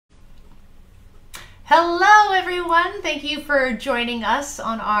Hello, everyone. Thank you for joining us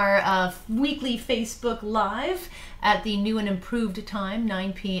on our weekly Facebook Live at the new and improved time,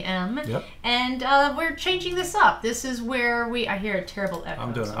 9 p.m. Yep. And we're changing this up. This is where I hear a terrible echo.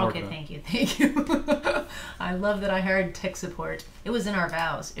 I'm doing it. Okay, thank you. I love that I heard tech support. It was in our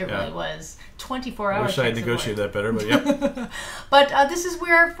vows. It really was. 24 hours. I wish I had negotiated that better, but yeah. But this is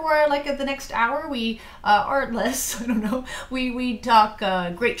where for like the next hour we, or less, I don't know, we talk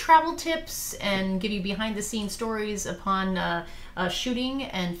great travel tips and give you behind the scenes stories upon shooting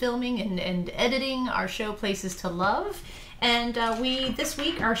and filming and editing our show Places to Love. And we this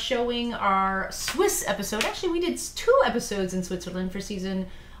week are showing our Swiss episode. Actually, we did 2 episodes in Switzerland for season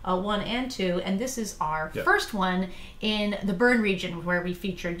 1 and 2, and this is our first one in the Bern region, where we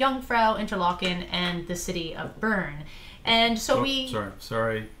featured Jungfrau, Interlaken, and the city of Bern. And so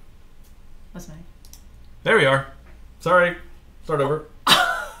Sorry. What's mine? There we are. Sorry. Start over.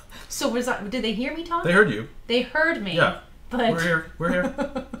 So was that, did they hear me talk? They heard you. They heard me. Yeah. But We're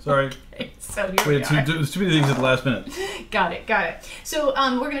here. Sorry. Okay, so here we are. There's too many things at the last minute. Got it. So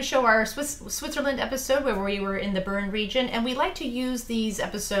we're going to show our Switzerland episode where we were in the Bern region, and we like to use these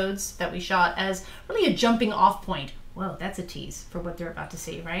episodes that we shot as really a jumping off point. Whoa, that's a tease for what they're about to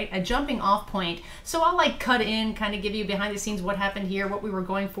see, right? A jumping off point. So I'll like cut in, kind of give you behind the scenes what happened here, what we were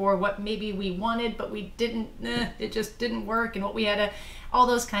going for, what maybe we wanted but we didn't, it just didn't work, and what we had to, all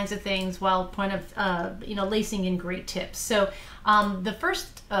those kinds of things, while point of lacing in great tips. So the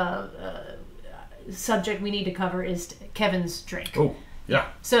first subject we need to cover is Kevin's drink. Oh. Yeah.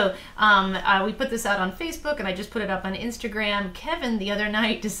 So we put this out on Facebook, and I just put it up on Instagram. Kevin, the other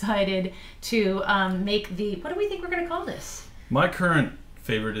night, decided to make the... What do we think we're going to call this? My current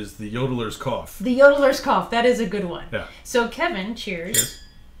favorite is the Yodler's Cough. The Yodler's Cough. That is a good one. Yeah. So, Kevin, cheers.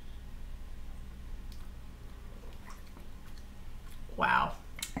 Wow.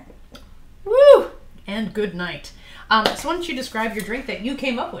 Woo! And good night. So why don't you describe your drink that you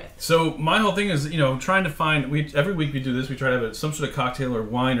came up with? So my whole thing is, trying to find. Every week we do this. We try to have some sort of cocktail or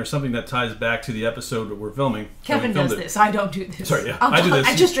wine or something that ties back to the episode that we're filming. Kevin does this. I don't do this. Sorry, yeah, I do this.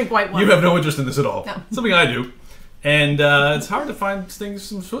 I just drink white wine. You have no interest in this at all. No. Something I do, and it's hard to find things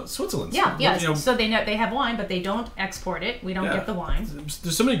from Switzerland. Yeah. So they have wine, but they don't export it. We don't get the wine.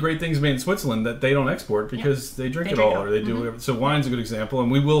 There's so many great things made in Switzerland that they don't export because they drink it all, or they do whatever. So wine's a good example,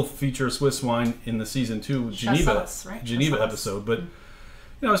 and we will feature Swiss wine in the season 2 Geneva episode. But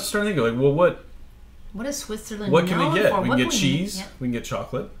I was starting to think, well, what is Switzerland? What can known we get? for? We can get cheese. We can get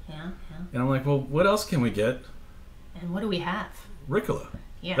chocolate. Yeah. And I'm like, well, what else can we get? And what do we have? Ricola.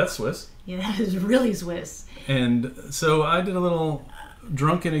 Yeah. That's Swiss. Yeah, that is really Swiss. And so I did a little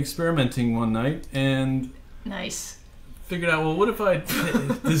drunken experimenting one night and figured out, well, what if I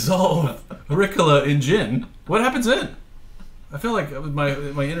dissolve Ricola in gin? What happens then? I feel like my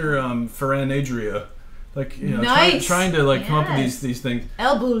inner Ferran Adria, trying to come up with these things.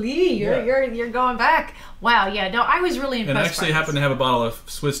 El Bulli, you're going back. Wow, yeah. No, I was really impressed. And I actually happened to have a bottle of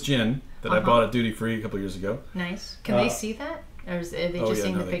Swiss gin that I bought at Duty Free a couple years ago. Nice. Can they see that? Or are they just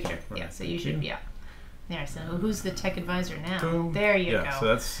seeing the picture? Right. Yeah, so you should, There, so who's the tech advisor now? Boom. There you go. Yeah, so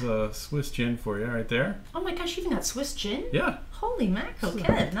that's Swiss gin for you right there. Oh my gosh, you even got Swiss gin? Yeah. Holy mackerel,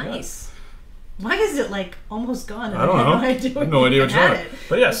 Ken, nice. Yeah. Why is it almost gone? I don't know. I have no idea what you're on.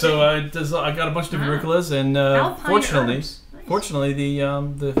 But yeah, so I got a bunch of different Ricolas, and fortunately,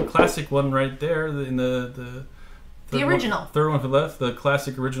 the classic one right there in the original. Third one from the left, the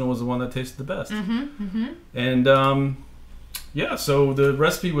classic original was the one that tasted the best. And so the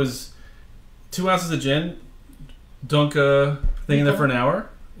recipe was 2 ounces of gin, dunk a thing in there for an hour,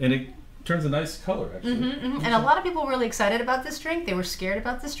 and it turns a nice color, actually. And a lot of people were really excited about this drink. They were scared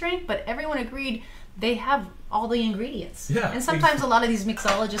about this drink, but everyone agreed they have all the ingredients. Yeah. And sometimes a lot of these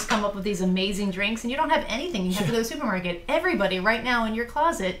mixologists come up with these amazing drinks, and you don't have anything. You have to go to the supermarket. Everybody right now in your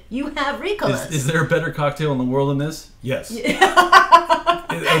closet, you have Ricolas. Is there a better cocktail in the world than this? Yes.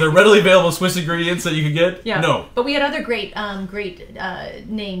 Are there readily available Swiss ingredients that you could get? Yeah. No. But we had other great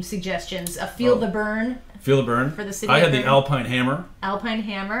name suggestions. Feel the Bern. Feel the Bern. For the city. I had the Bern. Alpine Hammer. Alpine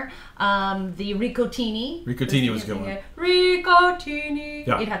Hammer. The Ricotini. Ricotini was a good one. Ricotini.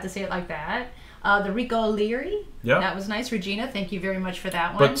 Yeah. You'd have to say it like that. The Rico Leary. Yeah. That was nice. Regina, thank you very much for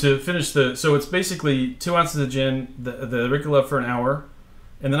that one. But to finish so it's basically 2 ounces of gin, the Ricola for an hour.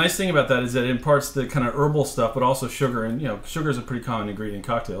 And the nice thing about that is that it imparts the kind of herbal stuff, but also sugar. And, sugar is a pretty common ingredient in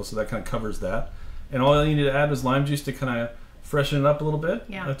cocktails, so that kind of covers that. And all you need to add is lime juice to kind of freshen it up a little bit.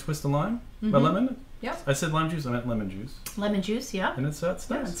 Yeah. A twist of lime, a lemon. Yep. I said lime juice. I meant lemon juice. Lemon juice, yeah. And it's nice.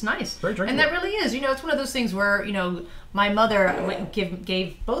 Yeah, it's nice. Very drinkable. And that really is. It's one of those things where my mother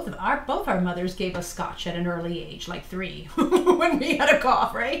gave both our mothers gave us scotch at an early age, like 3, when we had a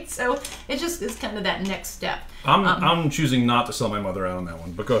cough, right? So it just is kind of that next step. I'm choosing not to sell my mother out on that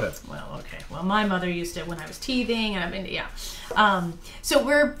one, but go ahead. Well, okay. Well, my mother used it when I was teething, and yeah. So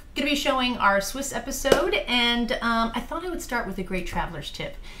we're going to be showing our Swiss episode, and I thought I would start with a great traveler's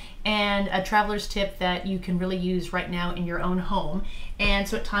tip. And a traveler's tip that you can really use right now in your own home. And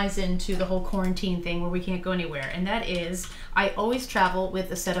so it ties into the whole quarantine thing where we can't go anywhere. And that is, I always travel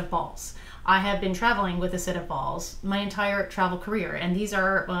with a set of balls. I have been traveling with a set of balls my entire travel career. And these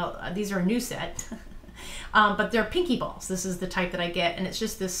are a new set. But they're pinky balls. This is the type that I get. And it's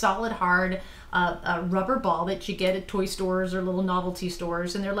just this solid, hard rubber ball that you get at toy stores or little novelty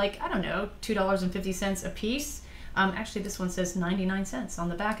stores. And they're like, I don't know, $2.50 a piece. Actually, this one says 99 cents on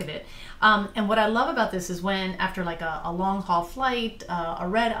the back of it. And what I love about this is when, after like a long haul flight, a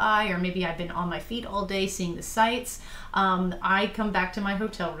red eye, or maybe I've been on my feet all day seeing the sights, I come back to my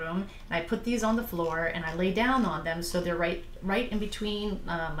hotel room and I put these on the floor and I lay down on them so they're right in between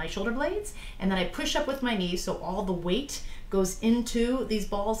my shoulder blades. And then I push up with my knees so all the weight goes into these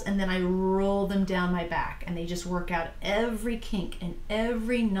balls, and then I roll them down my back, and they just work out every kink and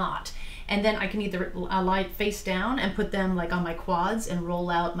every knot. And then I can either lie face down and put them like on my quads and roll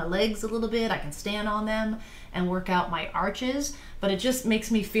out my legs a little bit. I can stand on them and work out my arches, but it just makes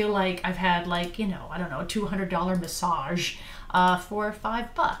me feel like I've had like, I don't know, a $200 massage for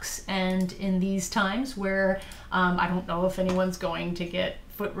 $5. And in these times where I don't know if anyone's going to get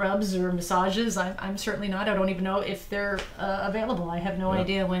foot rubs or massages, I'm certainly not. I don't even know if they're available. I have no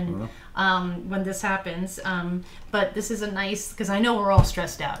idea when this happens. But this is a nice, because I know we're all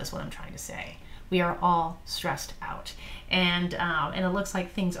stressed out is what I'm trying to say. We are all stressed out. And it looks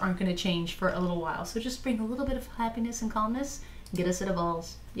like things aren't going to change for a little while. So just bring a little bit of happiness and calmness. Get a set of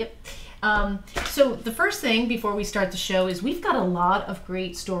balls. Yep. So the first thing before we start the show is we've got a lot of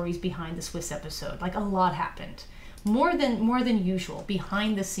great stories behind the Swiss episode. Like a lot happened. More than usual,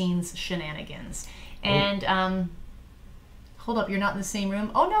 behind the scenes shenanigans. And hold up, you're not in the same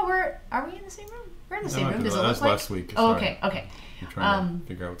room? Oh no, are we in the same room? We're in the same room. Does it look like? Last week. Oh, okay. I'm trying to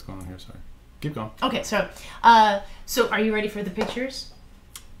figure out what's going on here. Sorry. Keep going. Okay, so are you ready for the pictures?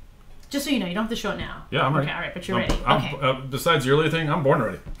 Just so you know, you don't have to show it now. Yeah, I'm ready. Okay, all right, but you're ready. Okay. Besides the earlier thing, I'm born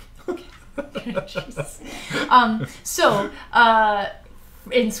ready.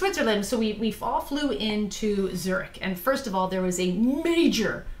 In Switzerland, so we all flew into Zurich, and first of all, there was a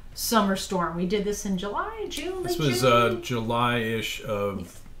major summer storm. We did this in July, June. This was July-ish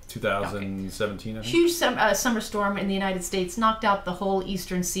of 2017, I think. Huge summer storm in the United States knocked out the whole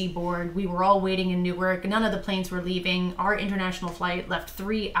eastern seaboard. We were all waiting in Newark. None of the planes were leaving. Our international flight left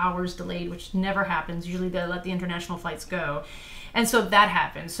 3 hours delayed, which never happens. Usually they let the international flights go. And so that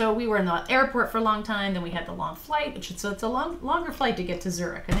happened. So we were in the airport for a long time. Then we had the long flight, it's a longer flight to get to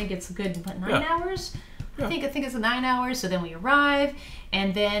Zurich. I think it's a good 9 hours. Yeah. I think it's 9 hours. So then we arrive,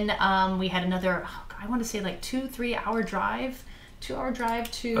 and then we had another. I want to say like 2-3 hour drive. 2 hour drive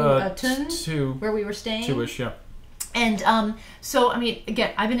to Thun, where we were staying. 2-ish, yeah. And so, I mean,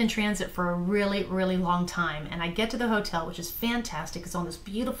 again, I've been in transit for a really, really long time, and I get to the hotel, which is fantastic. It's on this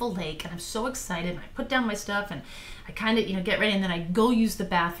beautiful lake, and I'm so excited, and I put down my stuff, and I kind of, get ready, and then I go use the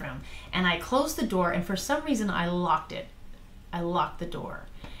bathroom, and I close the door, and for some reason, I locked it. I locked the door.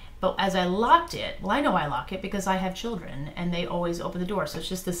 But as I locked it, well, I know I lock it because I have children, and they always open the door, so it's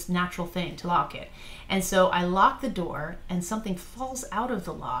just this natural thing to lock it. And so I lock the door, and something falls out of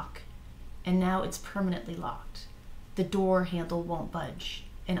the lock, and now it's permanently locked. The door handle won't budge,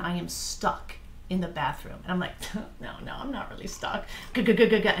 and I am stuck in the bathroom. And I'm like, no, I'm not really stuck. And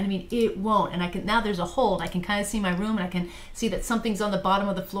I mean, it won't. And now there's a hold. I can kind of see my room, and I can see that something's on the bottom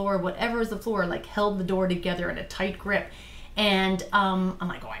of the floor. Whatever is the floor, like held the door together in a tight grip. And I'm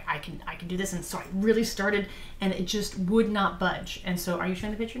like, oh, I can do this. And so I really started, and it just would not budge. And so, are you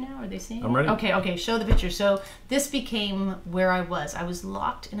showing the picture now? Are they seeing? I'm ready. Okay, show the picture. So this became where I was. I was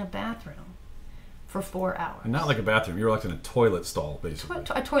locked in a bathroom for 4 hours. And not like a bathroom. You were locked in a toilet stall, basically.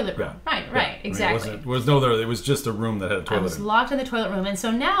 A toilet room. Yeah. Right, exactly. It was just a room that had a toilet. I was locked in the toilet room. And so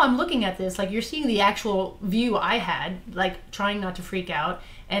now I'm looking at this, like you're seeing the actual view I had, like trying not to freak out.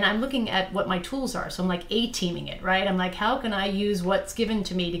 And I'm looking at what my tools are. So I'm like A-teaming it, right? I'm like, how can I use what's given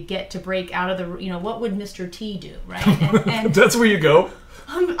to me to break out of the, what would Mr. T do, right? And that's where you go.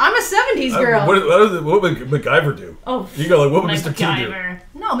 I'm a 70s girl. What would MacGyver do? Oh, you go like, what would Mr. T do?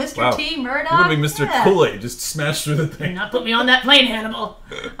 No, know, Mr. Wow. T, Murdoch. You're gonna be Mr. Yeah. Kool-Aid, just smash through the Do thing. not put me on that plane, Hannibal.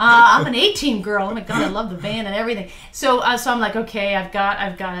 I'm an 18 girl. Oh my god, I love the van and everything. So I'm like, okay, I've got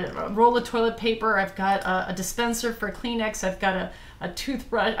a roll of toilet paper. I've got a dispenser for Kleenex. I've got a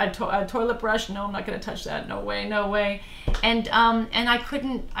toothbrush, a toilet brush. No, I'm not gonna touch that. No way, no way. And I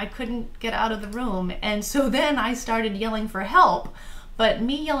couldn't get out of the room. And so then I started yelling for help. But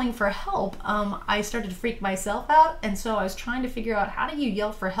me yelling for help, I started to freak myself out, and so I was trying to figure out, how do you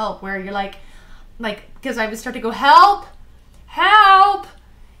yell for help where you're like, because I would start to go, help, help,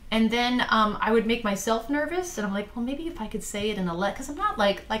 and then I would make myself nervous, and I'm like, well, maybe if I could say it in a because I'm not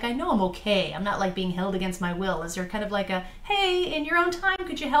like I know I'm okay. I'm not like being held against my will. Is there kind of like a, hey, in your own time,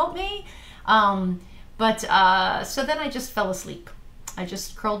 could you help me? So then I just fell asleep. I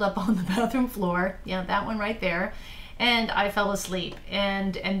just curled up on the bathroom floor, that one right there. And I fell asleep,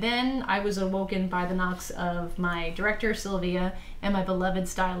 and then I was awoken by the knocks of my director Sylvia and my beloved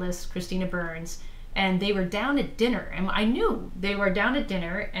stylist Christina Burns, and they were down at dinner, and I knew they were down at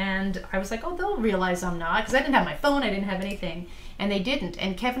dinner, and I was like, oh, they'll realize I'm not, because I didn't have my phone, I didn't have anything, and they didn't.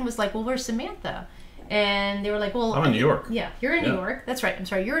 And Kevin was like, well, where's Samantha? And they were like, well, I'm in New York. Yeah, you're in New York. That's right. I'm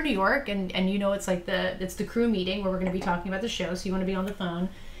sorry, you're in New York, and it's like it's the crew meeting where we're going to be talking about the show, so you want to be on the phone,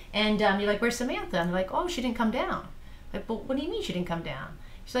 and you're like, where's Samantha? And they're like, oh, she didn't come down. Like, well, what do you mean she didn't come down?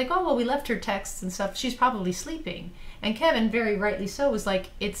 She's like, oh, well, we left her texts and stuff. She's probably sleeping. And Kevin, very rightly so, was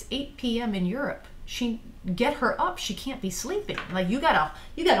like, it's 8 p.m. in Europe. Get her up. She can't be sleeping. Like, you gotta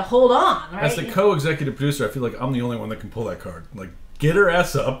hold on, right? As the co-executive producer, I feel like I'm the only one that can pull that card. Like, get her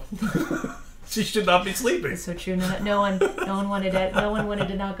ass up. She should not be sleeping. It's so true. No one wanted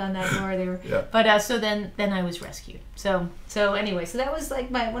to knock on that door. They were, yeah. But so then I was rescued. So anyway, so that was like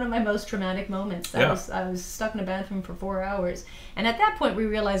one of my most traumatic moments. I was stuck in a bathroom for 4 hours, and at that point we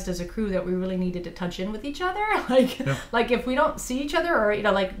realized as a crew that we really needed to touch in with each other. Like if we don't see each other, or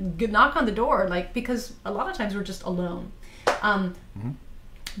knock on the door, because a lot of times we're just alone.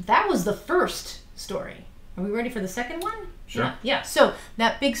 That was the first story. Are we ready for the second one? Sure. Yeah. So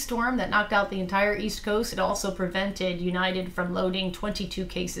that big storm that knocked out the entire East Coast, it also prevented United from loading 22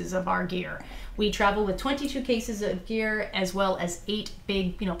 cases of our gear. We travel with 22 cases of gear as well as 8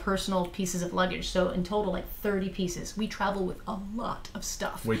 big, personal pieces of luggage. So in total, like 30 pieces. We travel with a lot of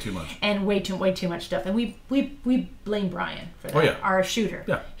stuff. Way too much. And way too much stuff. And we blame Brian for that. Oh, yeah. Our shooter.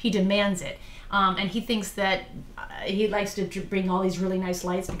 Yeah. He demands it. And he thinks that he likes to bring all these really nice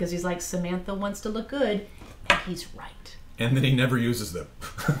lights because he's like, Samantha wants to look good. And he's right. And then he never uses them.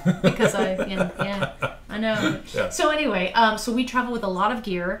 Because I know. Yeah. So anyway, so we travel with a lot of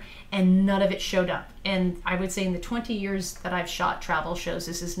gear, and none of it showed up. And I would say in the 20 years that I've shot travel shows,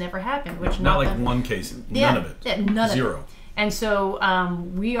 this has never happened. Which not like one case. None of it. Yeah, none of it. Zero. And so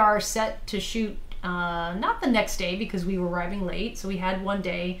we are set to shoot not the next day because we were arriving late. So we had one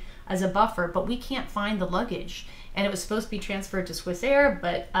day as a buffer, but we can't find the luggage. And it was supposed to be transferred to Swiss Air,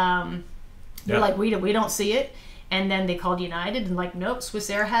 but we're like, we don't see it. And then they called United and like, nope, Swiss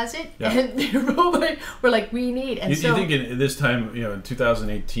Air has it. Yeah. And we're like, we need. And you think in this time, in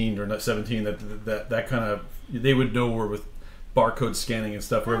 2018 or 17, that kind of, they would know where with barcode scanning and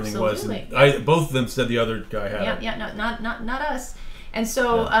stuff where everything was. And both of them said the other guy had it. Yeah, not us. And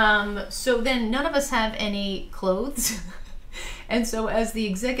so so then none of us have any clothes. And so as the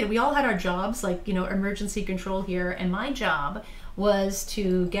executive, we all had our jobs, like, emergency control here, and my job was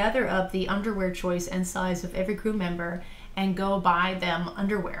to gather up the underwear choice and size of every crew member and go buy them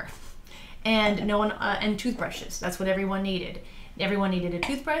underwear. And and toothbrushes. That's what everyone needed. Everyone needed a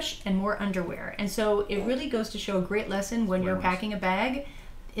toothbrush and more underwear. And so it really goes to show a great lesson when you're packing a bag.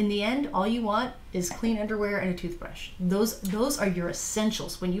 In the end, all you want is clean underwear and a toothbrush. Those are your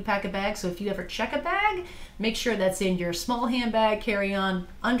essentials when you pack a bag. So if you ever check a bag, make sure that's in your small handbag, carry-on,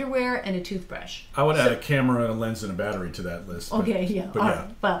 underwear, and a toothbrush. I would add a camera, a lens, and a battery to that list. Okay, yeah. But yeah.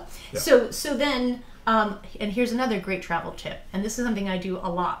 Well, so then, and here's another great travel tip. And this is something I do a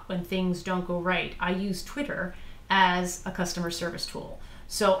lot when things don't go right. I use Twitter as a customer service tool.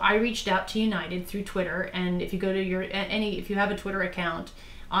 So I reached out to United through Twitter, and if you go to if you have a Twitter account,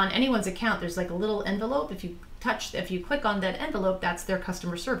 on anyone's account, there's like a little envelope. If you click on that envelope, that's their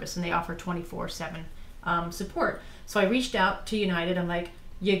customer service, and they offer 24/7 support. So I reached out to United. I'm like,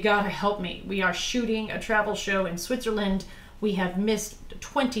 you gotta help me. We are shooting a travel show in Switzerland. We have missed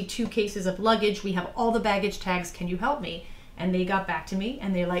 22 cases of luggage. We have all the baggage tags. Can you help me? And they got back to me,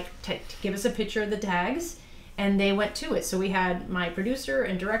 and they like to give us a picture of the tags, and they went to it. So we had my producer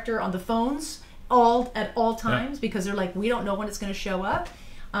and director on the phones at all times because they're like, we don't know when it's going to show up.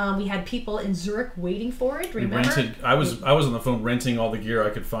 We had people in Zurich waiting for it. Remember? I was on the phone renting all the gear I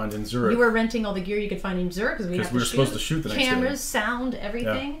could find in Zurich. You were renting all the gear you could find in Zurich because we were supposed to shoot the next cameras, day. sound,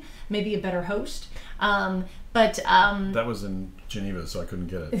 everything. Yeah. Maybe a better host. But that was in Geneva, so I couldn't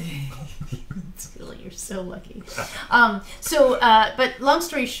get it. You're so lucky. But long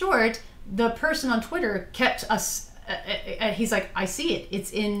story short, the person on Twitter kept us. He's like, I see it.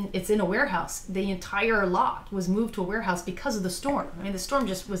 It's in a warehouse. The entire lot was moved to a warehouse because of the storm. I mean, the storm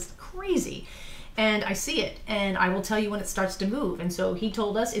just was crazy. And I see it, and I will tell you when it starts to move. And so he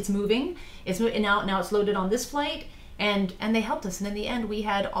told us it's moving. And now it's loaded on this flight. And they helped us. And in the end, we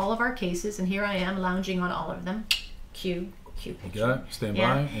had all of our cases, and here I am lounging on all of them. Cue picture. You got it. Stand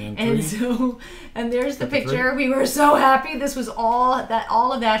by. And there's the picture. We were so happy. This was all of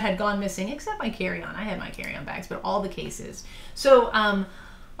that had gone missing, except my carry-on. I had my carry-on bags, but all the cases. So,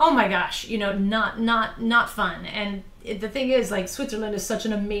 oh my gosh, not fun. And the thing is, like, Switzerland is such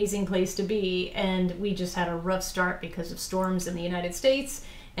an amazing place to be, and we just had a rough start because of storms in the United States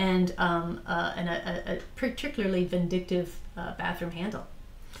and a particularly vindictive bathroom handle.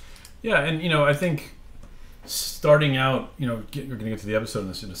 Yeah, and I think starting out, we're going to get to the episode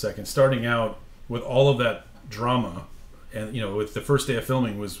in a second. Starting out with all of that drama, and with the first day of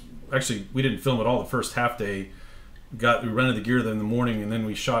filming was actually we didn't film at all the first half day. We rented the gear in the morning, and then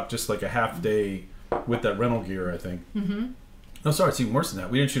we shot just like a half day with that rental gear, I think. Mm-hmm. No, sorry, it's even worse than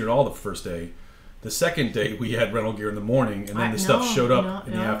that. We didn't shoot it all the first day. The second day we had rental gear in the morning, and then stuff showed up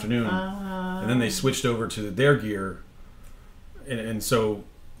in the afternoon, and then they switched over to their gear, and so.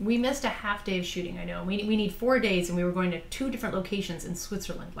 We missed a half day of shooting, I know. We need 4 days, and we were going to 2 different locations in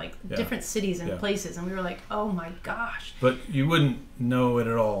Switzerland, like different cities and places, and we were like, oh my gosh. But you wouldn't know it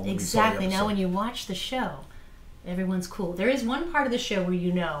at all. Exactly. Now when you watch the show, everyone's cool. There is one part of the show where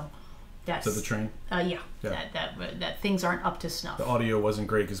that's... Is that the train? Yeah. That things aren't up to snuff. The audio wasn't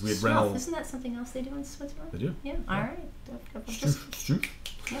great because we had rental... Isn't that something else they do in Switzerland? They do. Yeah, all right. It's true.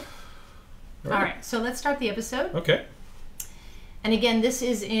 Yep. All right, so let's start the episode. Okay. And again, this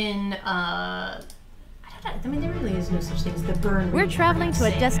is in, I mean, there really is no such thing as the Bern Region. We're traveling to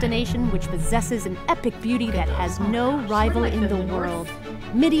a destination which possesses an epic beauty that has no rival in the world.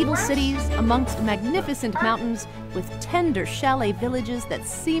 Medieval cities amongst magnificent mountains with tender chalet villages that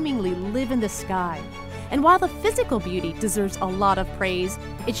seemingly live in the sky. And while the physical beauty deserves a lot of praise,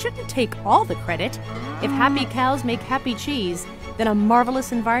 it shouldn't take all the credit. If happy cows make happy cheese, then a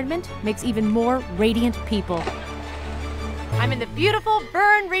marvelous environment makes even more radiant people. I'm in the beautiful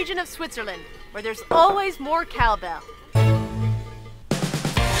Bern region of Switzerland, where there's always more cowbell.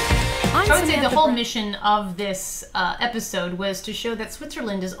 I would say the whole mission of this episode was to show that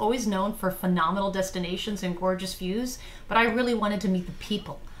Switzerland is always known for phenomenal destinations and gorgeous views, but I really wanted to meet the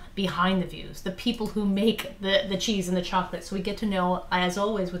people behind the views, the people who make the cheese and the chocolate, so we get to know, as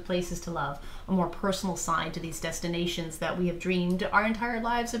always with Places to Love, a more personal side to these destinations that we have dreamed our entire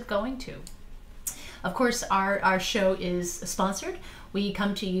lives of going to. Of course, our show is sponsored. We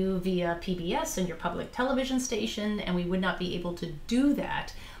come to you via PBS and your public television station, and we would not be able to do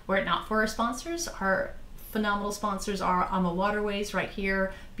that were it not for our sponsors. Our phenomenal sponsors are AMA Waterways right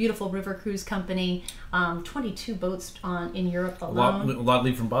here, beautiful river cruise company, 22 boats in Europe alone. A lot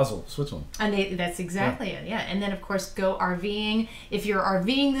leave from Basel, Switzerland. And that's exactly it, yeah. And then, of course, Go RVing. If you're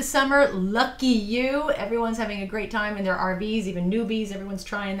RVing this summer, lucky you. Everyone's having a great time in their RVs, even newbies. Everyone's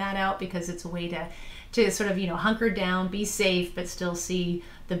trying that out because it's a way to sort of, hunker down, be safe, but still see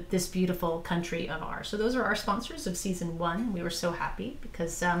this beautiful country of ours. So those are our sponsors of season 1. We were so happy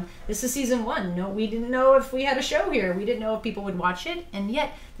because this is season 1. No, we didn't know if we had a show here. We didn't know if people would watch it, and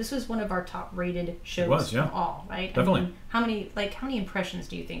yet this was one of our top-rated shows of all, right? Definitely. I mean, how many impressions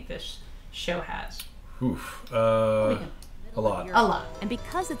do you think this show has? Oof, a lot. A lot. And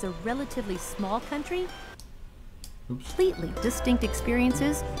because it's a relatively small country, completely distinct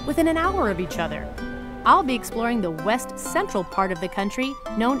experiences within an hour of each other. I'll be exploring the west central part of the country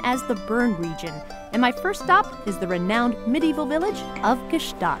known as the Bern region, and my first stop is the renowned medieval village of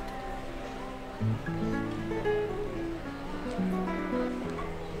Gstaad.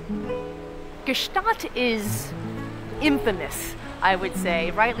 Gstaad is infamous, I would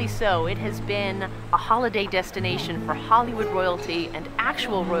say, rightly so. It has been a holiday destination for Hollywood royalty and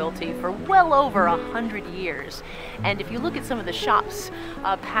actual royalty for well over 100 years. And if you look at some of the shops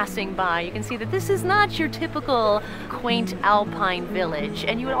passing by, you can see that this is not your typical quaint alpine village.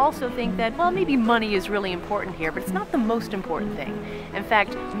 And you would also think that, well, maybe money is really important here, but it's not the most important thing. In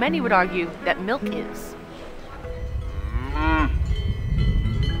fact, many would argue that milk is.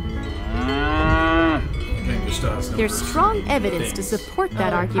 There's strong evidence to support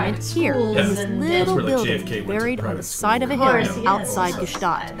that argument here in this little building buried on the side of a hill outside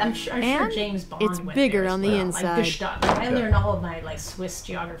Gstaad. I'm sure And James Bond it's went bigger there as on the well. inside. Like Gstaad. I learned all of my Swiss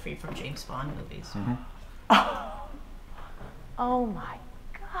geography from James Bond movies. Oh my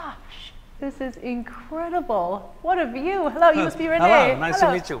gosh, this is incredible. What a view. Hello, you must be Renee. Hello, nice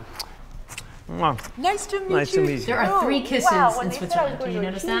to meet you. Nice to meet Nice you. to meet you. There are 3 kisses Wow, in Switzerland. Did you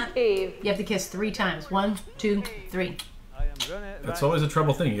notice that? Cave. You have to kiss 3 times. 1, 2, 3. That's always a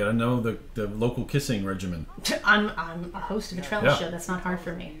trouble thing. You got to know the local kissing regimen. I'm a host of a travel show. That's not hard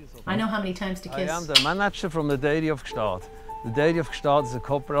for me. I know how many times to kiss. I am the manager from the Dairy of Gstaad. The Dairy of Gstaad is a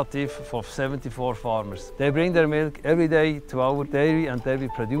cooperative of 74 farmers. They bring their milk every day to our dairy and there we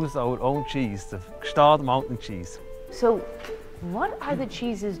produce our own cheese, the Gstaad mountain cheese. So, what are the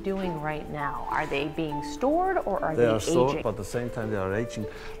cheeses doing right now? Are they being stored or are They are aging? stored, but at the same time they are aging.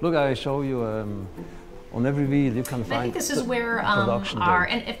 Look, I show you on every wheel you can I find think this is where production our,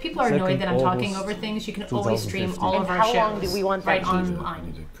 date. and if people are Second annoyed that I'm talking August over things, you can always stream 2015. all of And our how shows long do we want right that cheese? I online.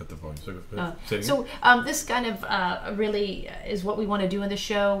 need to cut the volume. Say it So again. this kind of really is what we want to do in the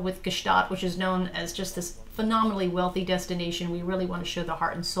show with Gstaad, which is known as just this phenomenally wealthy destination. We really want to show the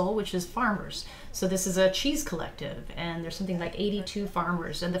heart and soul, which is farmers. So this is a cheese collective, and there's something like 82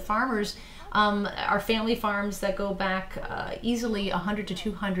 farmers, and the farmers are family farms that go back easily 100 to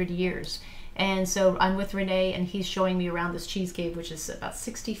 200 years. And so I'm with Renee, and he's showing me around this cheese cave, which is about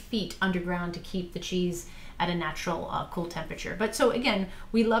 60 feet underground to keep the cheese at a natural, cool temperature. But so again,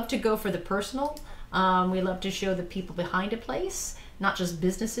 we love to go for the personal. We love to show the people behind a place, not just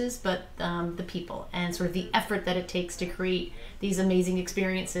businesses, but the people, and sort of the effort that it takes to create these amazing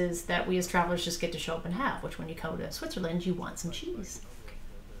experiences that we as travelers just get to show up and have, which when you go to Switzerland, you want some cheese.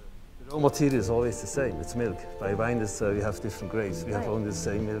 The raw material is always the same, it's milk. By wine we have different grades, we have only the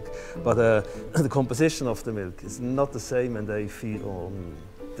same milk. But the composition of the milk is not the same and they feed on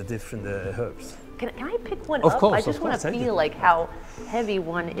the different herbs. Can I pick one Of up? course, I just of want course, to take feel it. like how heavy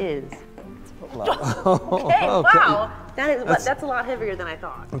one is. Okay, Okay. wow. That's a lot heavier than I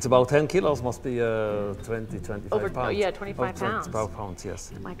thought. It's about 10 kilos, must be 20, 25 Over- pounds. yeah, 25 pounds. 25 pounds,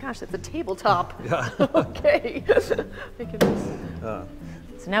 yes. Oh my gosh, that's a tabletop. Yeah. Okay.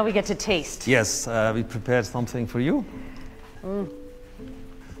 So now we get to taste. Yes, we prepared something for you.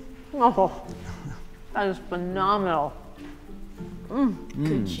 Oh, that is phenomenal.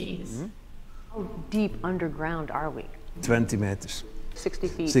 Good cheese. How deep underground are we? 20 meters. 60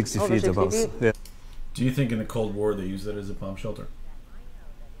 feet. 60 Over feet 60 above. feet? Yeah. Do you think in the Cold War they used that as a bomb shelter?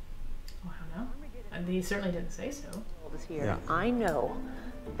 Oh, I don't know. And he certainly didn't say so. Is here. Yeah. I know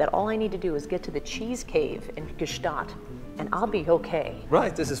that all I need to do is get to the cheese cave in Gstaad, and I'll be okay.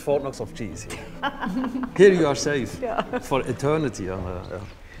 Right, this is Fort Knox of cheese here. Here you are safe for eternity. All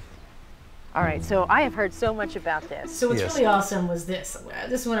right, so I have heard so much about this. So what's Yes. really awesome was this.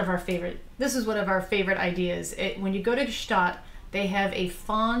 This is one of our favorite. This is one of our favorite ideas. When you go to Gstaad, they have a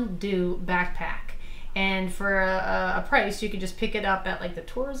fondue backpack, and for a price, you can just pick it up at like the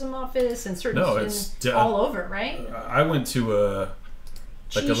tourism office and certain No, it's all over, right? I went to a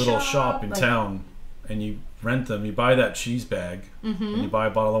little Cheese shop in like- town, and you rent them. You buy that cheese bag, and you buy a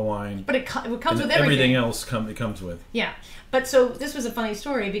bottle of wine. But it comes and with then everything. everything else it comes with. Yeah, but so this was a funny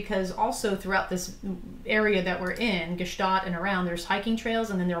story because also throughout this area that we're in, Gstaad and around, there's hiking trails,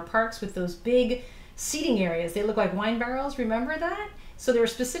 and then there are parks with those big seating areas. They look like wine barrels. Remember that? So there are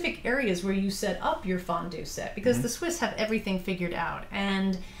specific areas where you set up your fondue set because the Swiss have everything figured out,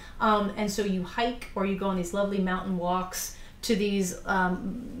 and so you hike or you go on these lovely mountain walks to these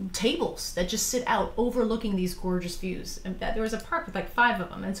tables that just sit out overlooking these gorgeous views. And there was a park with like 5 of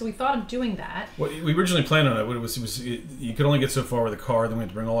them, and so we thought of doing that. Well, we originally planned on it. You could only get so far with a car. Then we had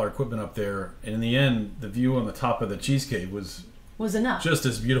to bring all our equipment up there, and in the end, the view on the top of the cheese cave was Enough. just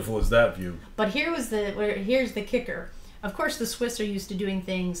as beautiful as that view. But here's the kicker. Of course, the Swiss are used to doing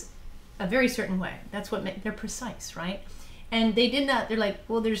things a very certain way. That's what they're precise, right? And they did not. They're like,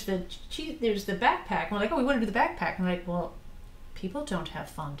 well, there's the backpack. And we're like, oh, we want to do the backpack. And we're like, well, people don't have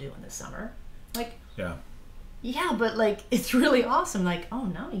fondue in the summer. Like, yeah, but like it's really awesome. Like, oh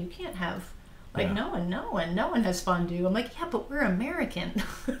no, you can't have. Like no one has fondue. I'm like, yeah, but we're American.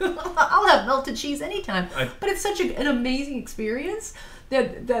 I'll have melted cheese anytime. But it's such an amazing experience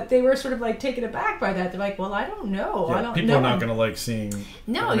that they were sort of like taken aback by that. They're like, well, I don't know. Yeah, I don't. people are not going to like seeing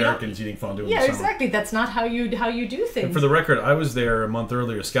Americans eating fondue in the Yeah, summer. exactly. That's not how you do things. And for the record, I was there a month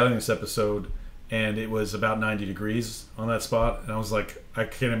earlier scouting this episode, and it was about 90 degrees on that spot. And I was like, I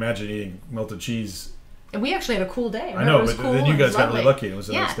can't imagine eating melted cheese And we actually had a cool day. I know, it was but cool, then you guys got lovely. really lucky. It was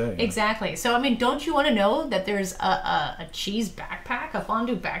a nice day. Exactly. So, I mean, don't you want to know that there's a cheese backpack, a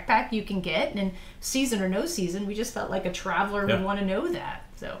fondue backpack you can get? And season or no season, we just felt like a traveler would want to know that.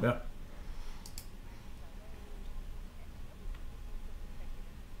 So. Yeah.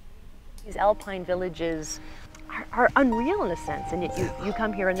 These alpine villages are unreal in a sense, and yet you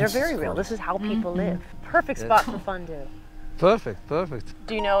come here and they're very real. This is how people live. Perfect spot for fondue. Perfect, perfect.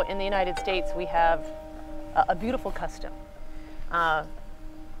 Do you know, in the United States, we have a beautiful custom.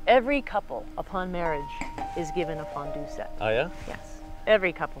 Every couple, upon marriage, is given a fondue set. Oh, yeah? Yes.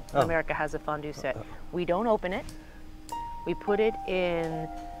 Every couple in America has a fondue set. We don't open it. We put it in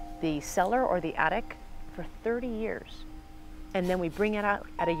the cellar or the attic for 30 years. And then we bring it out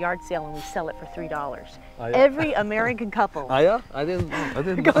at a yard sale and we sell it for $3. Oh, yeah. Every American couple Oh, yeah? I didn't know. goes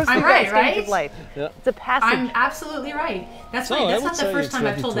through I'm that right, stage right? of life. Yeah. It's a passage. I'm absolutely right. That's No, right. I That's would not the say first it's time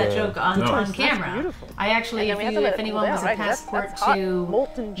I've ready told to, that joke on That's camera. beautiful. I actually, And then we have to if let it anyone cool was down, a right? That's passport hot, to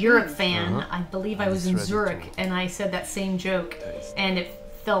molten Europe cheese. fan, I believe I was in It's ready Zurich, to- and I said that same joke, and it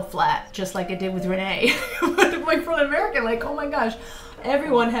fell flat, just like it did with Renee. Like for an American, like, oh my gosh,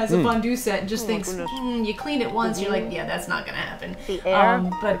 everyone has a fondue set and just thinks, you clean it once, you're like, yeah, that's not gonna happen. The air,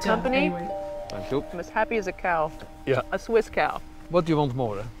 But the company. anyway. Thank you. I'm as happy as a cow. Yeah. A Swiss cow. What do you want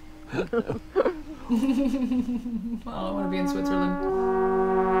more? Oh, I want to be in Switzerland.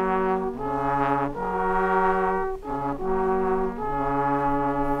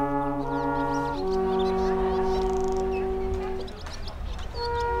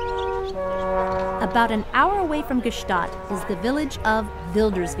 About an hour away from Gstaad is the village of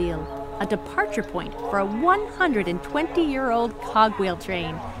Wilderswil, a departure point for a 120-year-old cogwheel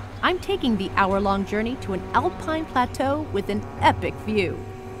train. I'm taking the hour-long journey to an alpine plateau with an epic view.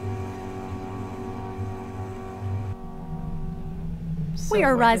 We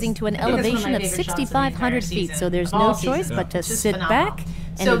are rising to an elevation of 6,500 feet, so there's no choice but to sit back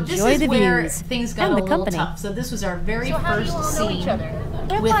and enjoy the views Things got and the a little company. tough. So this was our very first scene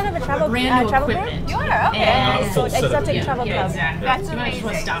We're with part of a travel brand new travel equipment. group. You are okay. And full set of Exotic travel yeah, club. exactly. That's You might as well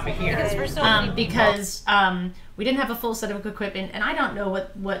amazing. stop it here. Because we're so many because we didn't have a full set of equipment, and I don't know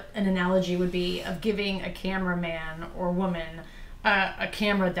what an analogy would be of giving a cameraman or woman a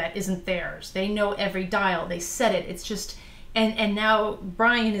camera that isn't theirs. They know every dial. They set it. It's just. And now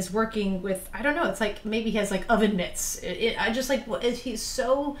Brian is working with, I don't know, it's like maybe he has like oven mitts. I just like, he's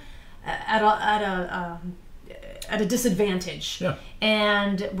so at a disadvantage. Yeah.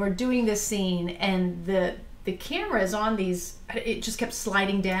 And we're doing this scene, and the camera is on these, it just kept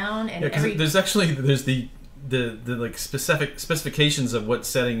sliding down. And Yeah, because there's the like specifications of what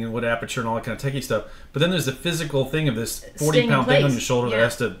setting and what aperture and all that kind of techie stuff. But then there's the physical thing of this 40-pound thing on your shoulder that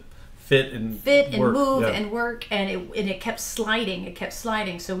has to fit and work. move Yeah. and work, and it kept sliding.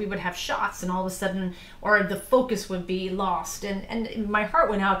 So we would have shots, and all of a sudden, or the focus would be lost, and my heart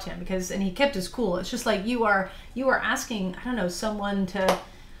went out to him and he kept his cool. It's just like you are asking, I don't know, someone to.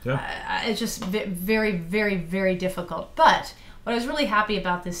 It's just very, very, very difficult. But what I was really happy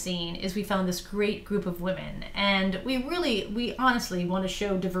about this scene is we found this great group of women, and we honestly want to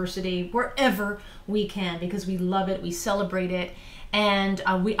show diversity wherever we can, because we love it, we celebrate it. And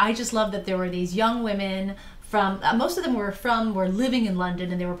I just love that there were these young women from, most of them were living in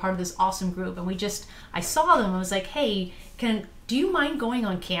London, and they were part of this awesome group. And I saw them, and I was like, hey, do you mind going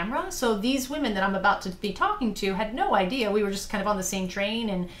on camera? So these women that I'm about to be talking to had no idea. We were just kind of on the same train,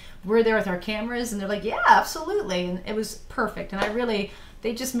 and we're there with our cameras, and they're like, yeah, absolutely. And it was perfect. And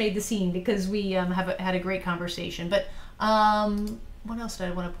they just made the scene, because we had a great conversation. But what else did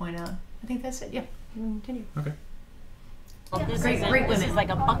I want to point out? I think that's it. Yeah, continue. Okay. Great women. This is like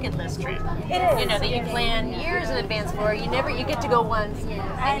a bucket list trip. It is. You know, that you plan years in advance for. You get to go once,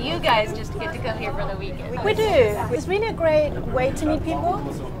 and you guys just get to come here for the weekend. We do. It's really a great way to meet people.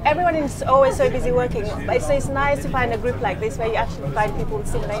 Everyone is always so busy working, but so it's nice to find a group like this where you actually find people with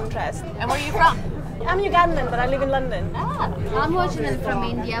similar interests. And where are you from? I'm Ugandan, but I live in London. I'm originally from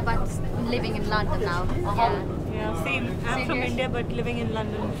India, but living in London now. Yeah, same. I'm from India, but living in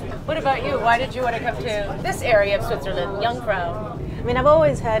London. What about you? Why did you want to come to this area of Switzerland, Jungfrau? I mean, I've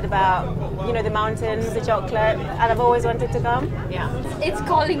always heard about, the mountains, the chocolate, and I've always wanted to come. Yeah. It's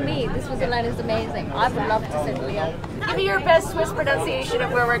calling me. This Switzerland is amazing. I would love to settle here. Give me your best Swiss pronunciation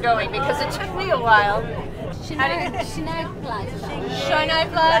of where we're going, because it took me a while. Schneidplatz.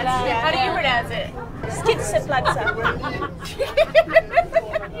 Schneidplatz? How do you pronounce it? Skitzeplatz.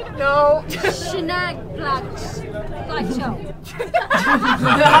 No. Schneidplatz. Plateau.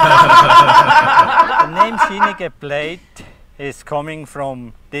 The name Schinige Plate is coming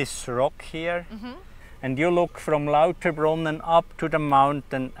from this rock here. And you look from Lauterbrunnen up to the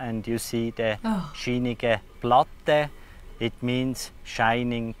mountain and you see the Schienige Platte. It means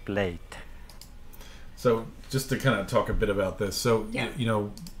shining plate. So just to kind of talk a bit about this. So, you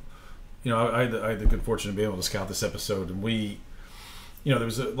know, I had the good fortune to be able to scout this episode, and we, you know, there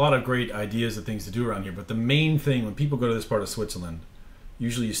was a lot of great ideas and things to do around here. But the main thing when people go to this part of Switzerland,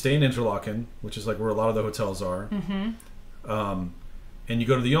 usually you stay in Interlaken, which is like where a lot of the hotels are. And you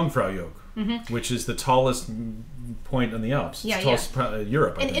go to the Jungfraujoch, which is the tallest point in the Alps. It's the tallest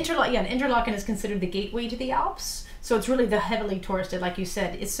Europe. And Interlaken is considered the gateway to the Alps. So it's really the heavily touristed, like you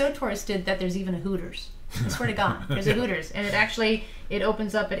said. It's so touristed that there's even a Hooters. I swear to God, there's a Hooters. And it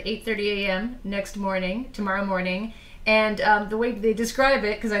opens up at 8:30 a.m. tomorrow morning. And the way they describe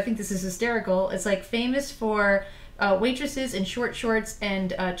it, because I think this is hysterical, it's like famous for waitresses in short shorts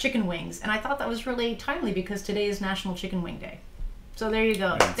and chicken wings. And I thought that was really timely because today is National Chicken Wing Day. So there you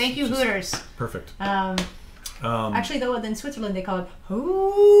go. Thank you, Hooters. Perfect. Actually, though, in Switzerland they call it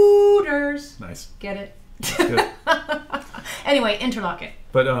Hooters. Nice. Get it? Good. Anyway, Interlaken.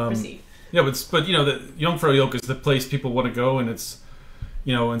 But proceed. Yeah, but you know, the Jungfraujoch is the place people want to go, and it's,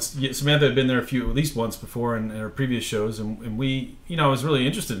 you know, and Samantha had been there at least once before in her previous shows, and we, you know, I was really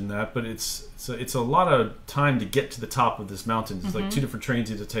interested in that, but it's a lot of time to get to the top of this mountain. It's like 2 different trains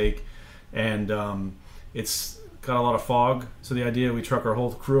you have to take, and it's got a lot of fog. So the idea, we truck our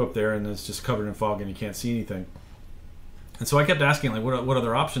whole crew up there, and it's just covered in fog, and you can't see anything. And so I kept asking, like, what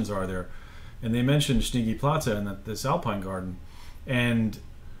other options are there? And they mentioned Schienige Platte and this Alpine Garden, and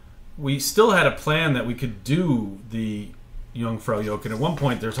we still had a plan that we could do the Jungfraujoch. And at one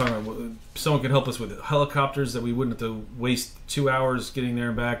point, they're talking about someone could help us with helicopters, that we wouldn't have to waste 2 hours getting there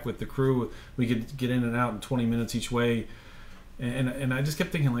and back with the crew. We could get in and out in 20 minutes each way. And I just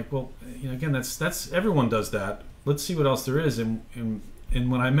kept thinking, like, well, you know, again, that's everyone does that. Let's see what else there is. And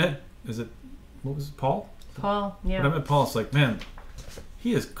when I met, what was it, Paul? Paul, yeah. When I met Paul, it's like, man,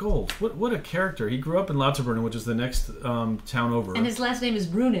 he is gold. What a character. He grew up in Lauterbrunnen, which is the next town over. And his last name is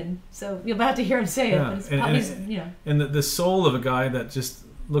Brunnen, so you're about to hear him say it. But it's probably, and the soul of a guy that just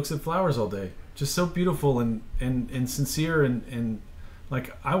looks at flowers all day. Just so beautiful and sincere, and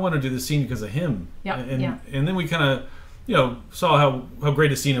like, I want to do the scene because of him. Yeah. And then we kind of, you know, saw how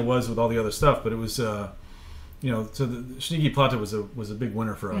great a scene it was with all the other stuff, but it was you know, so the Schienige Platte was a big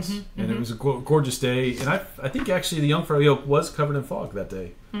winner for us, and it was a gorgeous day. And I think actually the Jungfraujoch was covered in fog that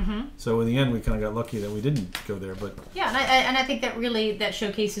day. So in the end, we kind of got lucky that we didn't go there. But yeah, and I think that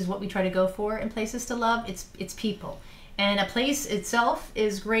showcases what we try to go for in places to love. It's people, and a place itself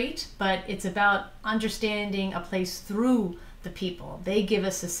is great, but it's about understanding a place through the people. They give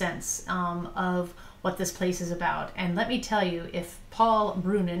us a sense of what this place is about. And let me tell you, if Paul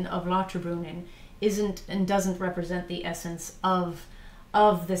Brunnen of Lauterbrunnen isn't and doesn't represent the essence of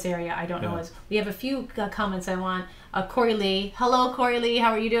this area, I don't know. We have a few comments I want. Corey Lee, hello Corey Lee,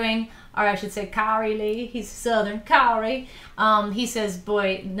 how are you doing? Or I should say Corey Lee, he's Southern Corey. He says,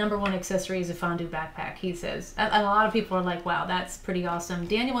 boy, #1 accessory is a fondue backpack, he says. And a lot of people are like, wow, that's pretty awesome.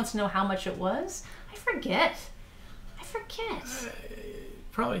 Daniel wants to know how much it was. I forget.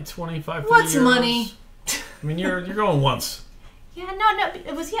 Probably 25, 30 What's euros. Money? I mean, you're going once. Yeah, no,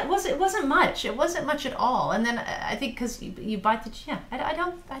 it wasn't much. It wasn't much at all. And then I think because you buy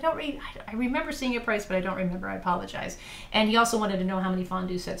I remember seeing your price, but I don't remember. I apologize. And he also wanted to know how many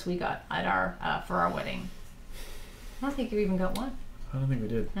fondue sets we got at our for our wedding. I don't think you even got one. I don't think we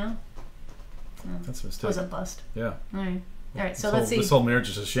did. No. That's a mistake. It was a bust. Yeah. All right. So let's see. This whole marriage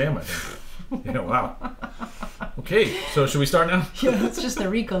is a sham, I think. Yeah. Wow. Okay. So should we start now? Yeah. It's just the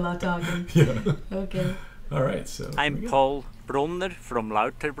Ricola talking. Yeah. Okay. All right. So I'm Paul Brunner from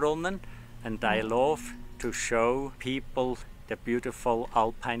Lauterbrunnen, and I love to show people the beautiful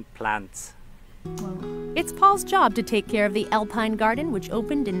alpine plants. It's Paul's job to take care of the Alpine Garden, which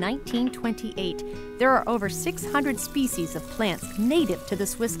opened in 1928. There are over 600 species of plants native to the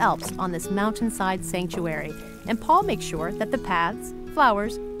Swiss Alps on this mountainside sanctuary, and Paul makes sure that the paths,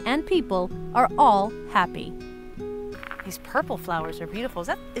 flowers, and people are all happy. These purple flowers are beautiful.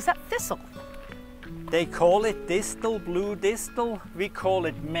 Is that thistle? They call it distel, blue distel. We call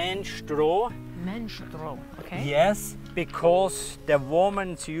it Menstro. Menstro, okay. Yes, because the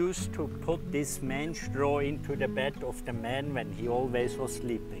women used to put this Menstro into the bed of the man when he always was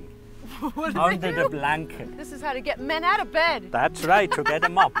sleeping. What do under they do? the blanket. This is how to get men out of bed. That's right, to get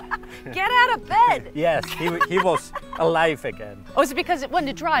them up. Get out of bed. Yes, he was alive again. Oh, is it because when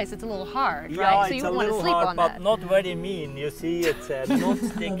it dries, it's a little hard, Yeah, right? So it's you a want to little sleep hard, on but that. not very mean. You see, it's not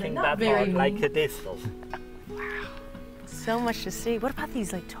sticking not that very hard mean. like a distel. So much to see. What about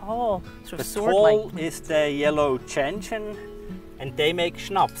these like tall, sort The of sword-like tall is the yellow gentian, and they make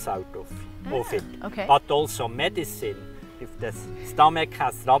schnapps out of. of it. Okay. But also medicine. If the stomach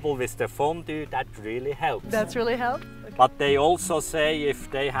has trouble with the fondue, that really helps. That's really helped? Okay. But they also say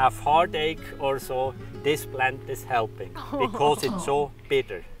if they have heartache or so, this plant is helping because it's so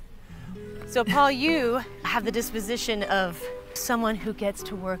bitter. So Paul, you have the disposition of someone who gets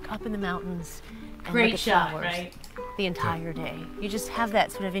to work up in the mountains and Great look at shot, flowers right? the entire day. You just have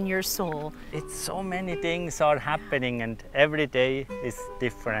that sort of in your soul. It's so many things are happening and every day is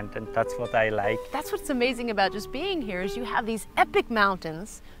different, and that's what I like. That's what's amazing about just being here is you have these epic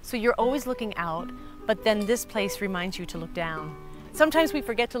mountains, so you're always looking out, but then this place reminds you to look down. Sometimes we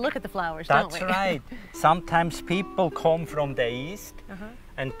forget to look at the flowers, don't we? That's right. Sometimes people come from the east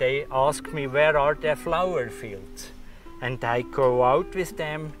and they ask me where are the flower fields, and I go out with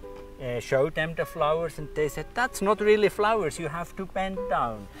them, show them the flowers, and they said that's not really flowers, you have to bend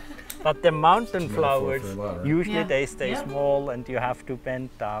down. But the mountain flowers, usually they stay small and you have to bend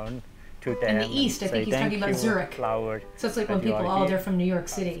down to them. In the east, I think he's talking about Zurich. Flower, so it's like when people, oh, they're from New York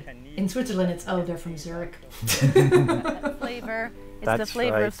City. In Switzerland, it's, oh, they're from Zurich. Flavor. It's That's the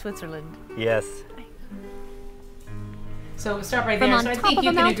flavor right. of Switzerland. Yes. So stop right there. So I think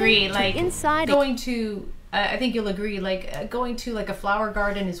you can agree, like inside going to, I think you'll agree, like going to like a flower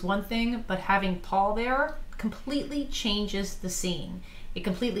garden is one thing, but having Paul there completely changes the scene. It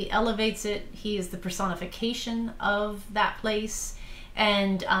completely elevates it. He is the personification of that place.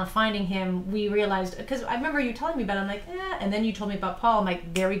 And finding him, we realized, because I remember you telling me about it, I'm like, and then you told me about Paul, I'm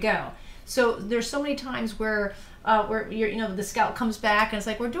like, there we go. So there's so many times where you're, you know, the scout comes back and it's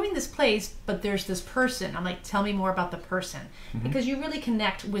like, we're doing this place, but there's this person. I'm like, tell me more about the person. Because you really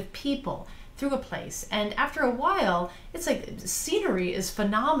connect with people through a place. And after a while, it's like scenery is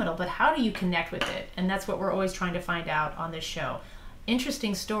phenomenal, but how do you connect with it? And that's what we're always trying to find out on this show.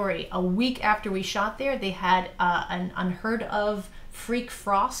 Interesting story. A week after we shot there, they had an unheard of freak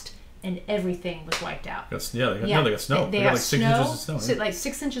frost, and everything was wiped out. They got snow. They got like 6 inches of snow. So like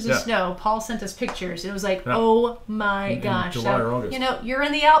 6 inches of snow. Paul sent us pictures. It was like, oh my gosh. July or August. You know, you're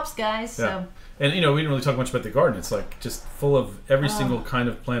in the Alps, guys. So. And you know, we didn't really talk much about the garden. It's like just full of every single kind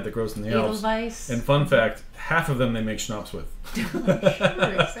of plant that grows in the Alps. Edelweiss. And fun fact, half of them they make schnapps with. Sure,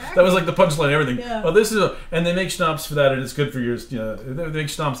 exactly. That was like the punchline and everything. Yeah. Oh, this is and they make schnapps for that, and it's good for yours. You know, they make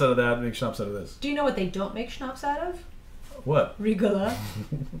schnapps out of that, they make schnapps out of this. Do you know what they don't make schnapps out of? What? Ricola.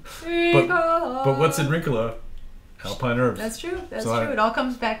 But what's in Ricola? Alpine herbs. That's true. That's true. It all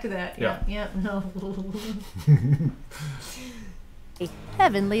comes back to that. Yeah. No.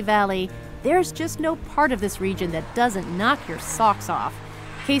 Heavenly Valley. There's just no part of this region that doesn't knock your socks off.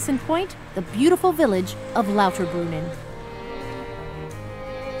 Case in point, the beautiful village of Lauterbrunnen.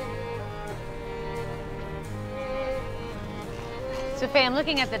 So Faye, I'm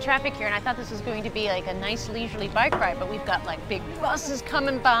looking at the traffic here and I thought this was going to be like a nice leisurely bike ride, but we've got like big buses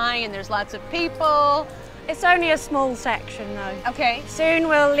coming by and there's lots of people. It's only a small section though. Okay. Soon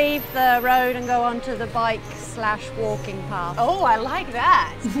we'll leave the road and go onto the bike/walking path. Oh, I like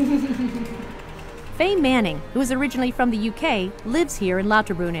that. Faye Manning, who is originally from the UK, lives here in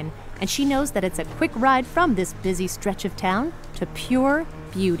Lauterbrunnen, and she knows that it's a quick ride from this busy stretch of town to pure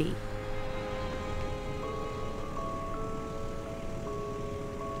beauty.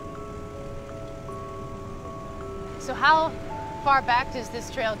 So how far back does this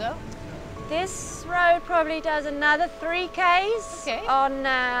trail go? This road probably does another 3 Ks on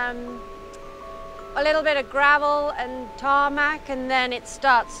a little bit of gravel and tarmac, and then it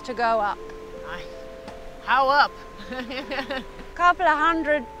starts to go up. How up? A couple of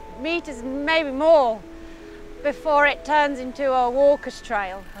 100 meters, maybe more, before it turns into a walker's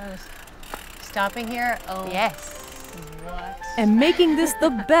trail. Stopping here? Oh. Yes. What? And making this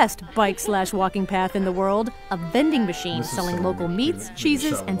the best bike/walking path in the world, a vending machine selling local meats,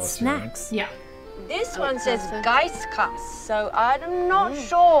 cheeses, and snacks. Yeah. This one says Geistkass, so I'm not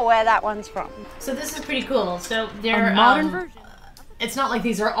sure where that one's from. So this is pretty cool. So they're a modern version. It's not like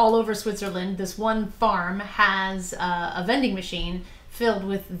these are all over Switzerland. This one farm has a vending machine filled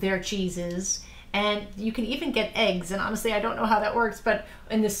with their cheeses. And you can even get eggs. And honestly, I don't know how that works, but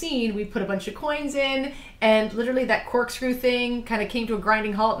in the scene, we put a bunch of coins in, and literally that corkscrew thing kind of came to a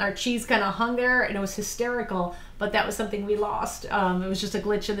grinding halt, and our cheese kind of hung there, and it was hysterical. But that was something we lost. It was just a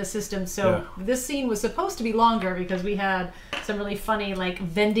glitch in the system. So this scene was supposed to be longer because we had some really funny like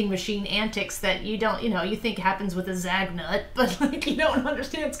vending machine antics that you don't, you know, you think happens with a Zagnut, but like you don't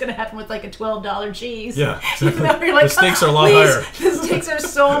understand it's going to happen with like a $12 cheese. Yeah, exactly. You know, you're like, the stakes are a lot higher. The stakes are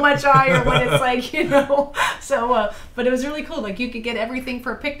so much higher when it's like, you know. So, but it was really cool. Like you could get everything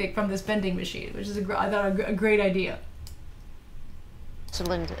for a picnic from this vending machine, which is I thought a great idea.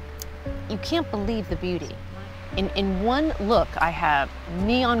 Switzerland, you can't believe the beauty. In one look, I have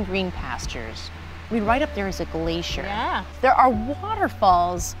neon green pastures. I mean, right up there is a glacier. Yeah. There are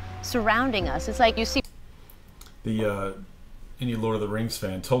waterfalls surrounding us. It's like you see. Any Lord of the Rings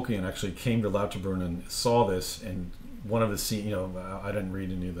fan, Tolkien actually came to Lauterbrunnen and saw this, and one of the scenes, you know, I didn't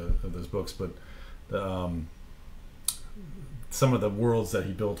read any of those books, but some of the worlds that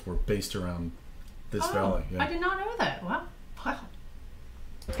he built were based around this valley. Yeah. I did not know that. Wow.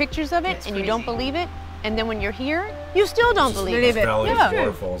 Pictures of it, and you don't believe it, and then when you're here, you still don't believe it. Valleys,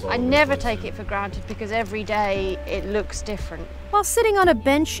 waterfalls, I never take it for granted because every day it looks different. While sitting on a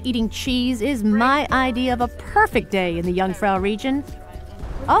bench eating cheese is my idea of a perfect day in the Jungfrau region,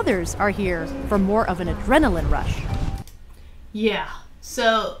 others are here for more of an adrenaline rush. Yeah.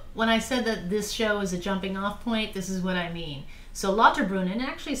 So when I said that this show is a jumping off point, this is what I mean. So Lauterbrunnen, and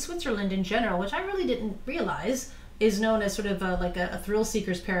actually Switzerland in general, which I really didn't realize, is known as sort of like a thrill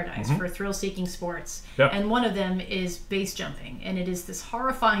seeker's paradise for thrill-seeking sports. Yeah. And one of them is base jumping. And it is this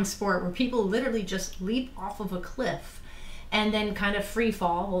horrifying sport where people literally just leap off of a cliff and then kind of free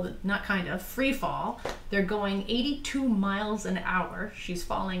fall. Well, not kind of, free fall. They're going 82 miles an hour. She's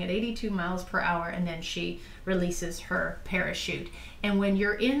falling at 82 miles per hour, and then she releases her parachute. And when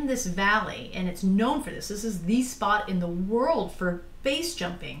you're in this valley, and it's known for this is the spot in the world for base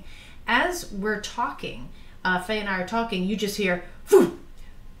jumping. As we're talking, Faye and I are talking, you just hear foo,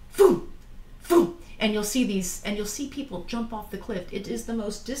 foo, foo, and you'll see people jump off the cliff. It is the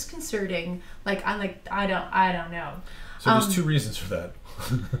most disconcerting. I don't know. So there's two reasons for that.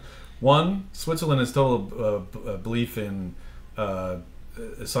 One, Switzerland has still a belief in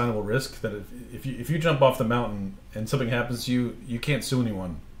assignable risk, that if you jump off the mountain and something happens to you, you can't sue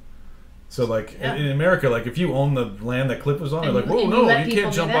anyone. So like in America, like if you own the land that cliff was on, they're like, whoa, no, you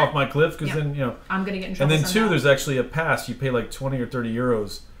can't jump off my cliff because then, you know. I'm going to get in trouble. And then two, there's actually a pass. You pay like 20 or 30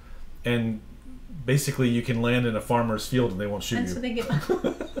 euros, and basically you can land in a farmer's field and they won't shoot you. So they get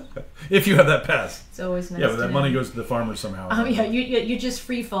if you have that pass. It's always nice. Yeah, but that money goes to the farmer somehow. You just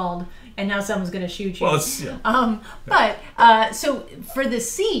free falled, and now someone's going to shoot you. Well, so for the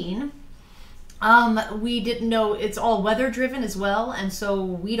scene, we didn't know, it's all weather driven as well, and so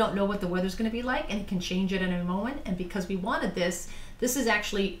we don't know what the weather's going to be like, and it can change at any moment. And because we wanted this is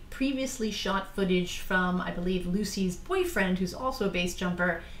actually previously shot footage from, I believe, Lucy's boyfriend, who's also a base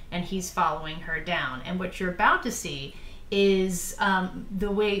jumper, and he's following her down. And what you're about to see is the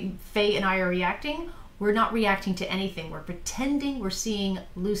way Faye and I are reacting. We're not reacting to anything. We're pretending we're seeing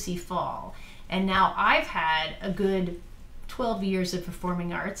Lucy fall. And now I've had a good 12 years of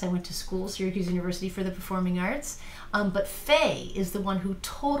performing arts. I went to school, Syracuse University, for the performing arts. But Faye is the one who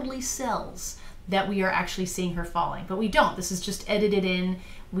totally sells that we are actually seeing her falling. But we don't. This is just edited in.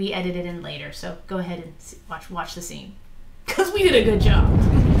 We edit it in later. So go ahead and watch the scene. Because we did a good job.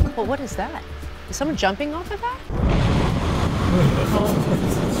 Well, what is that? Is someone jumping off of that?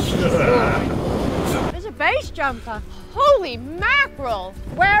 There's a base jumper. Holy mackerel!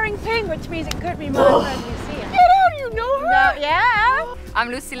 Wearing pink, which means it could be my friend Lucia. Get out, you know her? No, yeah. I'm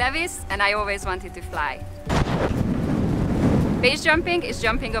Lucy Levis, and I always wanted to fly. Base jumping is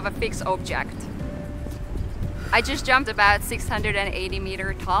jumping of a fixed object. I just jumped about 680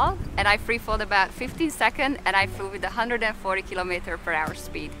 meters tall, and I free falled about 15 seconds, and I flew with 140 km/h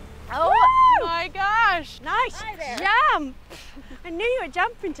speed. Oh my gosh! Nice jump! I knew you were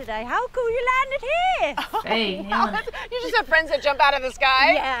jumping today. How cool you landed here! Hey, you just have friends that jump out of the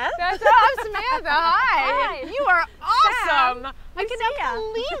sky? Yeah. I'm Samantha. Hi. You are awesome. Sam, I cannot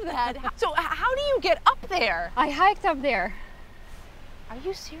believe that. So how do you get up there? I hiked up there. Are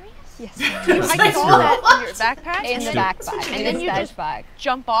you serious? Yes. So you hike all that in your backpack? In the backpack. And then you just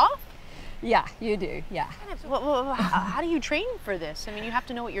jump off? Yeah, you do, yeah. How do you train for this? I mean, you have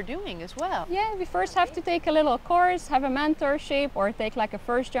to know what you're doing as well. Yeah, we first have to take a little course, have a mentorship, or take like a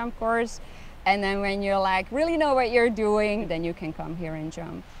first jump course. And then when you're like, really know what you're doing, then you can come here and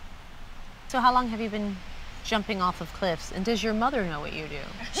jump. So how long have you been jumping off of cliffs? And does your mother know what you do?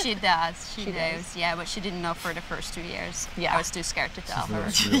 She does, she does, yeah, but she didn't know for the first 2 years. Yeah. I was too scared to tell her.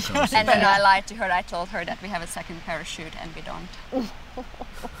 And then I lied to her. I told her that we have a second parachute and we don't.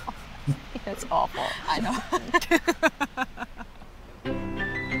 That's awful. I know.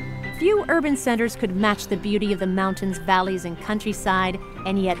 Few urban centers could match the beauty of the mountains, valleys, and countryside,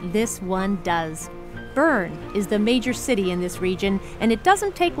 and yet this one does. Bern is the major city in this region, and it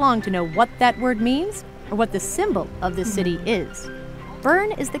doesn't take long to know what that word means or what the symbol of this city is.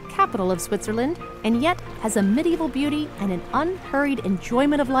 Bern is the capital of Switzerland, and yet has a medieval beauty and an unhurried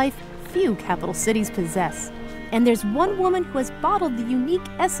enjoyment of life few capital cities possess. And there's one woman who has bottled the unique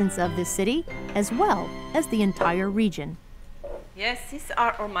essence of this city, as well as the entire region. Yes, these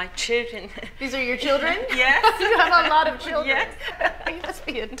are all my children. These are your children? Yes. You have a lot of children. Yes. You must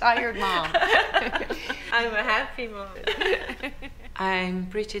be a tired mom. I'm a happy mom. I'm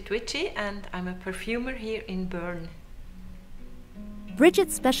Bridget Witchy and I'm a perfumer here in Bern.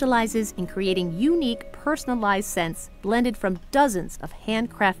 Bridget specializes in creating unique, personalized scents blended from dozens of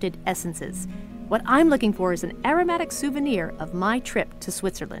handcrafted essences. What I'm looking for is an aromatic souvenir of my trip to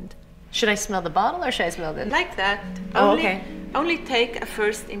Switzerland. Should I smell the bottle or should I smell this? Like that. Oh, okay. Only take a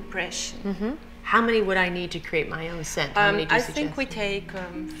first impression. Mm-hmm. How many would I need to create my own scent? How many do you I suggest? think we take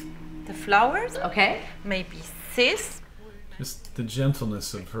the flowers. Okay. Maybe 6. Just the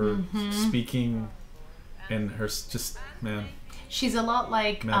gentleness of her speaking and her just, man. She's a lot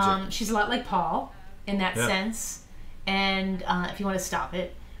like Paul in that sense, and if you want to stop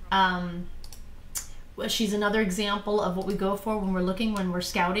it, she's another example of what we go for when we're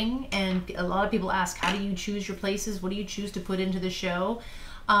scouting. And a lot of people ask, how do you choose your places? What do you choose to put into the show?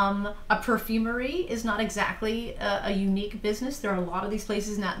 A perfumery is not exactly a unique business. There are a lot of these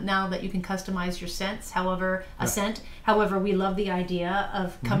places now that you can customize your scents. However, However, we love the idea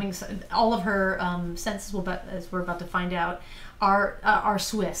of coming. All of her scents, as we're about to find out, are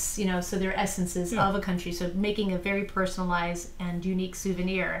Swiss. You know, so they're essences of a country. So making a very personalized and unique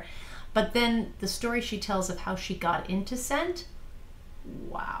souvenir. But then the story she tells of how she got into scent,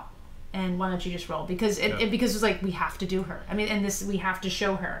 wow. And why don't you just roll? Because because it's like we have to do her. I mean, and we have to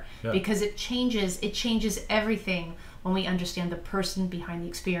show her because it changes everything when we understand the person behind the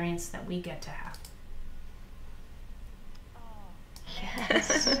experience that we get to have.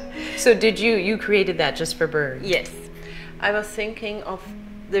 Yes. So did you created that just for Bern? Yes. I was thinking of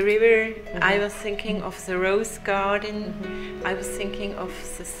the river, I was thinking of the rose garden, I was thinking of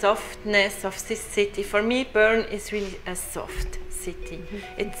the softness of this city. For me, Bern is really a soft city.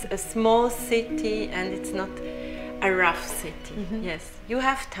 It's a small city and it's not a rough city. Yes, you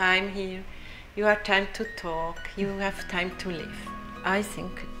have time here, you have time to talk, you have time to live. I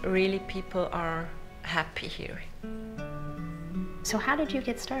think really people are happy here. So how did you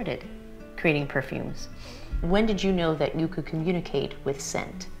get started creating perfumes? When did you know that you could communicate with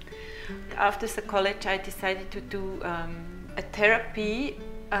scent? After the college, I decided to do a therapy,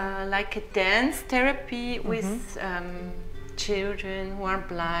 like a dance therapy with children who are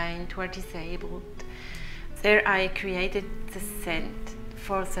blind, who are disabled. There I created the scent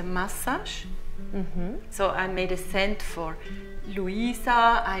for the massage. So I made a scent for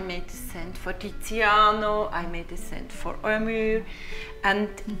Luisa, I made a scent for Tiziano, I made a scent for Ömür. And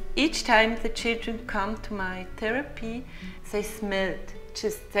each time the children come to my therapy, they smelled.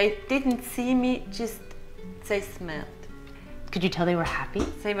 They didn't see me, just they smelled. Could you tell they were happy?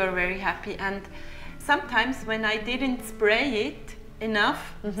 They were very happy. And sometimes when I didn't spray it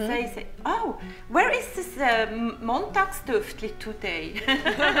enough, they say, oh, where is this Montagsduftli today?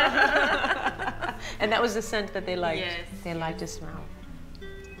 And that was the scent that they liked. Yes. They liked to smell.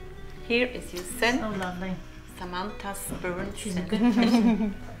 Here is your scent. So lovely. Samantha's Bern. She's a good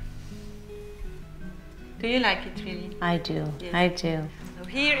person. Do you like it really? I do. Yes. I do. So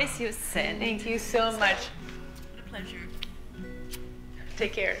here is your scent. Thank you so much. What a pleasure.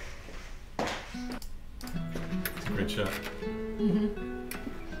 Take care. It's a great shot.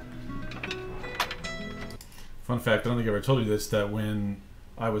 Fun fact, I don't think I ever told you this, that when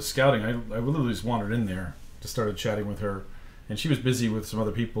I was scouting, I literally just wandered in there, just started chatting with her, and she was busy with some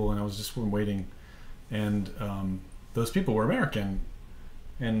other people, and I was just waiting, and those people were American,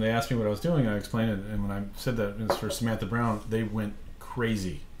 and they asked me what I was doing, and I explained it, and when I said that it was for Samantha Brown, they went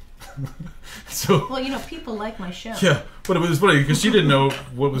crazy. So, well, you know, people like my show. Yeah, but it was funny because she didn't know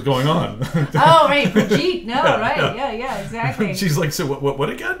what was going on. Oh, right, Brigitte. No, right, yeah, exactly. She's like, so what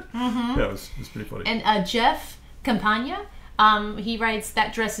again? Yeah, it was pretty funny. And Jeff Campagna, he writes,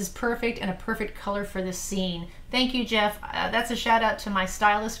 that dress is perfect and a perfect color for this scene. Thank you, Jeff. That's a shout out to my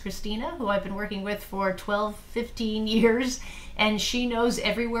stylist, Christina, who I've been working with for 12, 15 years. And she knows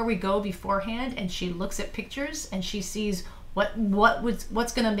everywhere we go beforehand, and she looks at pictures and she sees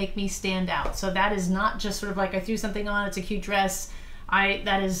what's gonna make me stand out. So that is not just sort of like I threw something on, it's a cute dress.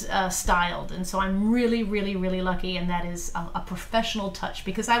 That is styled, and so I'm really, really, really lucky, and that is a professional touch,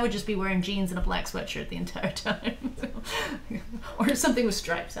 because I would just be wearing jeans and a black sweatshirt the entire time. Or something with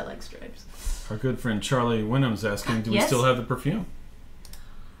stripes. I like stripes. Our good friend Charlie Wynnham's asking, do we still have the perfume?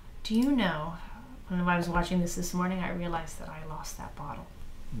 Do you know, when I was watching this morning, I realized that I lost that bottle.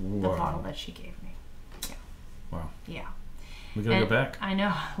 Wow. The bottle that she gave me. Yeah. Wow. Yeah. We gotta go back. I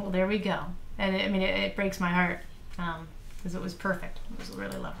know. Well, there we go. And I mean, it breaks my heart. Because it was perfect. It was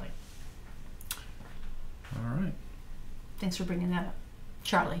really lovely. All right. Thanks for bringing that up.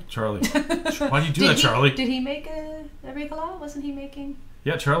 Charlie. Charlie. Why do you do that, Charlie? Did he make a Ricola? Wasn't he making?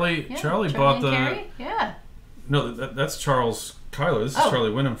 Yeah, Charlie bought the... Carrie? Yeah. No, that's Charles Kyler. This is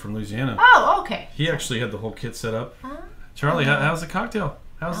Charlie Wyndham from Louisiana. Oh, okay. He actually had the whole kit set up. Charlie, how's the cocktail?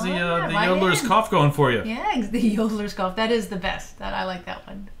 How's the Yodler's cough going for you? Yeah, the Yodler's cough. That is the best. I like that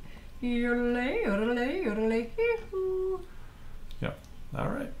one. Yodelay, yodelay, yodelay, hee-hoo. Yeah. All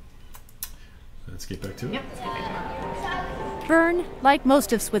right. Let's get back to it. Yep. Let's get back to it. Bern, like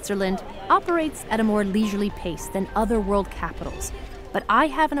most of Switzerland, operates at a more leisurely pace than other world capitals. But I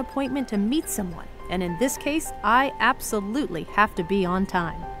have an appointment to meet someone, and in this case, I absolutely have to be on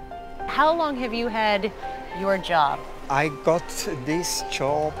time. How long have you had your job? I got this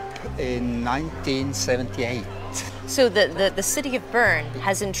job in 1978. So the city of Bern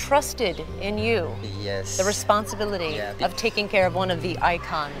has entrusted in you the responsibility of taking care of one of the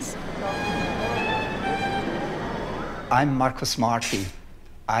icons. I'm Markus Marti.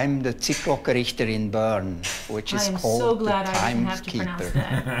 I'm the Zickglockenrichter in Bern, which is called the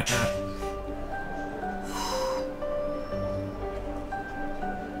timekeeper.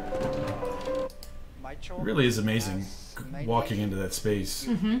 It really is amazing walking into that space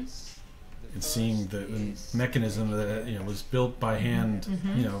and seeing the mechanism that was built by hand,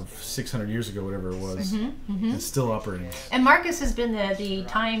 600 years ago, whatever it was, and still operating. And Marcus has been the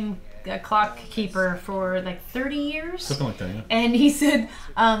time clock keeper for like 30 years. Something like that, yeah. And he said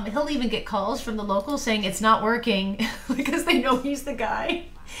he'll even get calls from the locals saying it's not working because they know he's the guy.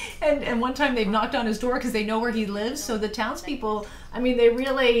 And one time they've knocked on his door because they know where he lives. So the townspeople, I mean, they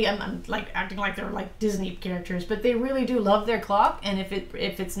really, I'm like acting like they're like Disney characters, but they really do love their clock. And if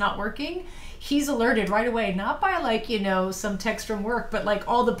it's not working, he's alerted right away, not by like, some text from work, but like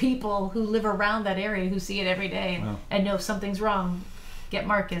all the people who live around that area who see it every day and know something's wrong. Get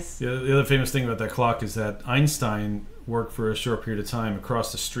Marcus. The other famous thing about that clock is that Einstein worked for a short period of time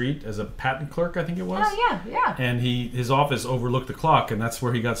across the street as a patent clerk, I think it was. Oh, yeah. And his office overlooked the clock, and that's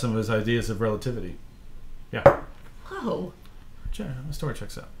where he got some of his ideas of relativity. Yeah. Oh. My story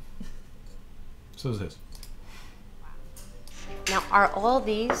checks out. So is his. Now, are all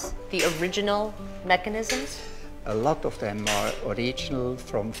these the original mechanisms? A lot of them are original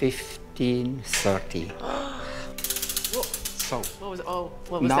from 1530. So, what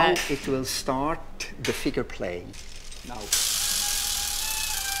was now that? It will start the figure playing. Now.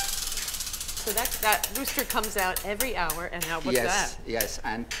 So that rooster comes out every hour, and now what's that? Yes,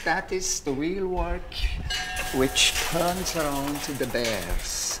 and that is the wheelwork which turns around the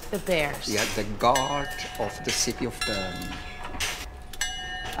bears. The bears? Yeah, the guard of the city of Bern.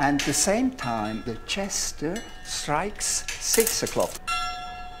 And at the same time, the jester strikes 6 o'clock.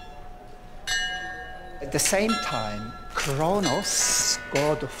 At the same time, Kronos,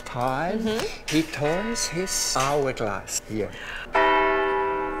 god of time, he turns his hourglass here.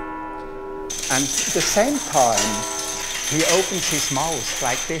 And at the same time, he opens his mouth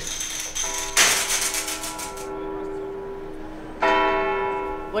like this.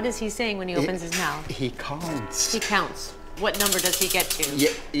 What is he saying when he opens his mouth? He counts. He counts. What number does he get to?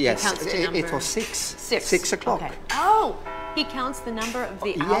 Yes, he counts to number... it was 6. 6 o'clock. Okay. Oh, he counts the number of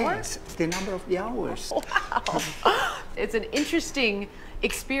the hours? Yes, the number of the hours. Wow. It's an interesting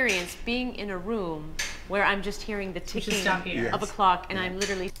experience being in a room where I'm just hearing the ticking of a clock and I'm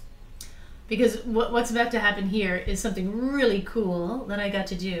literally... Because what's about to happen here is something really cool that I got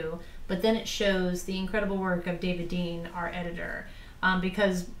to do, but then it shows the incredible work of David Dean, our editor.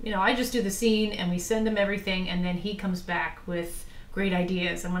 Because, I just do the scene and we send him everything and then he comes back with great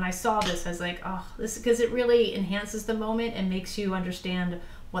ideas. And when I saw this, I was like, oh, this, because it really enhances the moment and makes you understand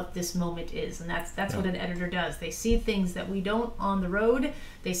what this moment is. And that's what an editor does. They see things that we don't on the road.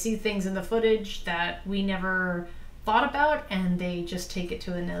 They see things in the footage that we never thought about, and they just take it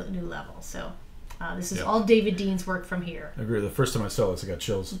to a new level. So this is all David Dean's work from here. I agree. The first time I saw this, I got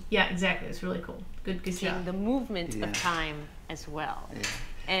chills. Yeah, exactly. It's really cool. Good seeing job. the movement of time as well. Yeah.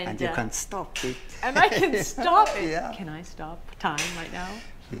 And you can stop it. And I can stop it. Yeah. Can I stop time right now?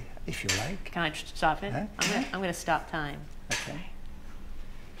 Yeah, if you like. Can I stop it? Huh? I'm gonna stop time. Okay.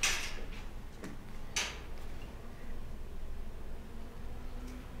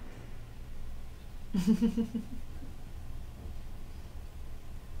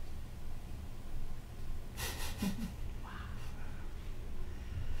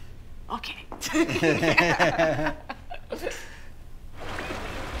 Okay.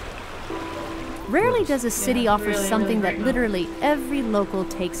 Rarely does a city offer something that literally every local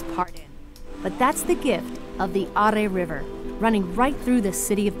takes part in. But that's the gift of the Aare River, running right through the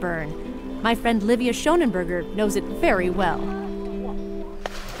city of Bern. My friend Livia Schonenberger knows it very well.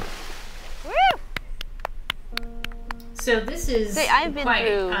 So this is I've been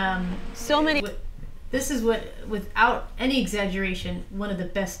through so many. This is what, without any exaggeration, one of the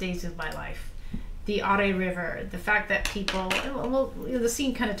best days of my life. The Are River, the fact that people, well, you know, the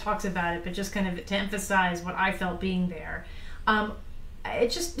scene kind of talks about it, but just kind of to emphasize what I felt being there. It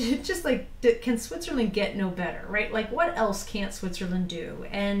just like, can Switzerland get no better, right? Like, what else can't Switzerland do?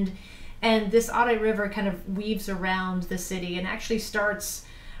 And this Are River kind of weaves around the city and actually starts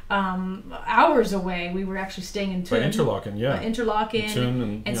hours away. We were actually staying in Thun. Interlaken, yeah.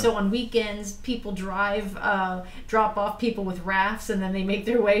 Interlaken. And so on weekends, people drop off people with rafts, and then they make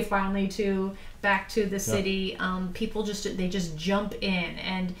their way finally back to the city. People they just jump in,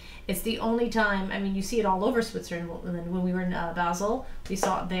 and it's the only time. I mean, you see it all over Switzerland. When we were in Basel, we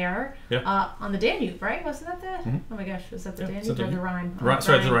saw it there on the Danube, right? Wasn't that the? Oh my gosh, was that the Danube or the Rhine?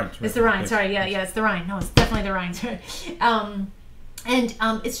 Sorry, it's the Rhine. It's the Rhine. Sorry, yeah, it's the Rhine. No, it's definitely the Rhine. Sorry. And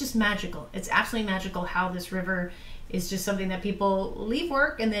it's just magical. It's absolutely magical how this river is just something that people leave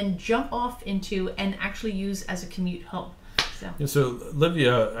work and then jump off into and actually use as a commute home. So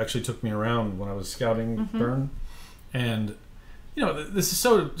Livia actually took me around when I was scouting Bern, and you know, this is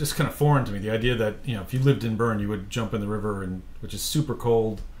so just kind of foreign to me. The idea that, you know, if you lived in Bern, you would jump in the river, and which is super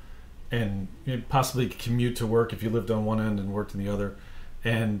cold, and you'd possibly commute to work if you lived on one end and worked in the other.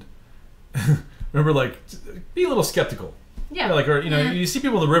 And remember, like, be a little skeptical. Yeah. Like, or, you know, you see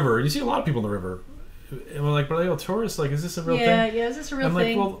people in the river. You see a lot of people in the river. And we're like, but are they all tourists? Like, is this a real thing? Yeah, is this a real thing?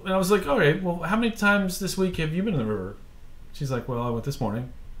 thing? Well, and I was like, okay, well, how many times this week have you been in the river? She's like, well, I went this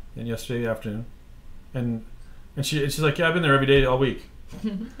morning and yesterday afternoon. And she's like, yeah, I've been there every day all week.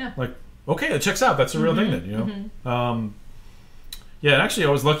 Like, okay, it checks out. That's a real thing then, you know? Yeah, and actually I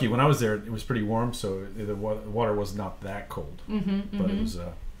was lucky. When I was there, it was pretty warm, so the water was not that cold. But it was...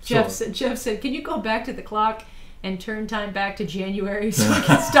 Jeff said, can you go back to the clock and turn time back to January so I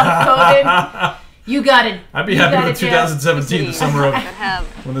can stop COVID? You got it. I'd be happy with 2017, the summer of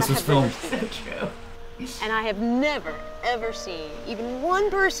when this was filmed. So true. And I have never, ever seen even one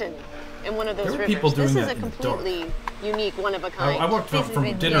person in one of those rivers. People doing this is that a completely unique, one of a kind. I walked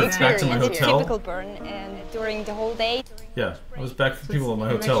from dinner back to my hotel. Typical Bern, and during the whole day. Yeah, I was back with people at my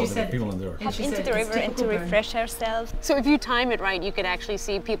hotel. There were people in there. Hop into the river and to refresh ourselves. So if you time it right, you could actually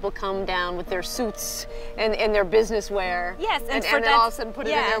see people come down with their suits and their business wear. Yes, and then all of a sudden put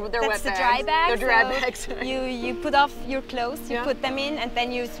it in with their wet bags. That's the dry bag. Their dry bags. You put off your clothes, you put them in, and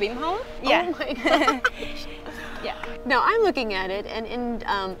then you swim home. Yeah. Oh my God. Yeah. Now I'm looking at it, and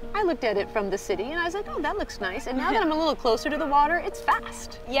I looked at it from the city, and I was like, oh, that looks nice. And now that I'm a little closer to the water, it's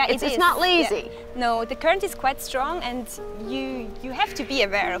fast. Yeah, it's not lazy. Yeah. No, the current is quite strong, and you have to be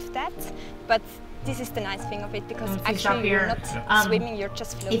aware of that. But this is the nice thing of it, because actually you're not swimming, you're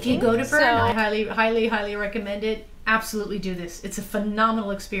just floating. If you go to Bern, I highly recommend it. Absolutely do this. It's a phenomenal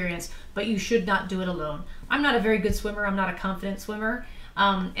experience, but you should not do it alone. I'm not a very good swimmer. I'm not a confident swimmer.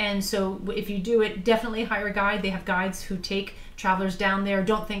 And so if you do it, definitely hire a guide. They have guides who take travelers down there.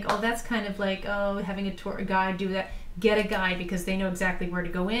 Don't think, oh, that's kind of like, oh, having a tour guide do that. Get a guide, because they know exactly where to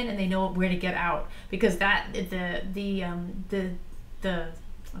go in and they know where to get out. Because that the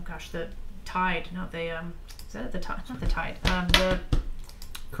tide, not the is that the tide? Not the tide. The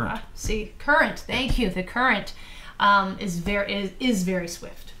current. Current. Thank you. The current is very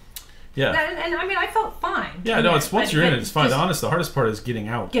swift. Yeah. And I mean, I felt fine. Yeah, no, it's once you're in it, it's fine. The hardest part is getting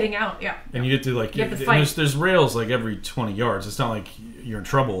out. Getting out, yeah. And you get to, like, there's rails like every 20 yards. It's not like you're in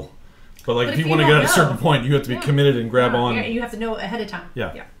trouble. But like, if you want to get at a certain point, you have to be committed and grab on. Yeah, you have to know ahead of time.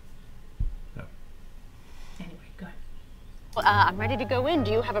 Yeah. Anyway, go ahead. Well, I'm ready to go in.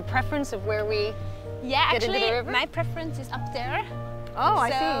 Do you have a preference of where we get into the river? My preference is up there. Oh, I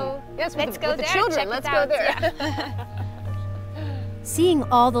see. Yes, let's go there. The children. Let's go there. Yeah. Seeing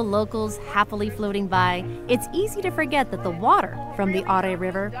all the locals happily floating by, it's easy to forget that the water from the Are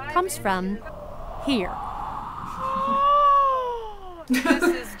River comes from here. This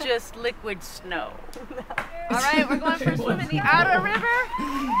is just liquid snow. All right, we're going for a swim in the Outer River.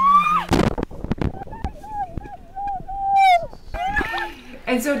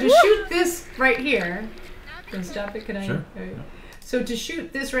 And so to shoot this right here, can I stop it? Can I? Sure. So to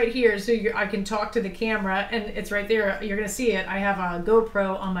shoot this right here, so I can talk to the camera, and it's right there, you're going to see it. I have a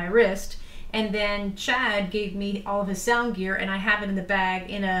GoPro on my wrist, and then Chad gave me all of his sound gear, and I have it in the bag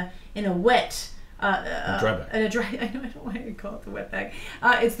in a wet... a dry bag. I don't know why I call it the wet bag.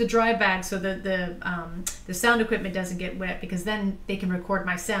 It's the dry bag, so the sound equipment doesn't get wet, because then they can record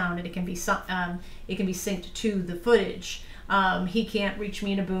my sound, and it can be synced to the footage. He can't reach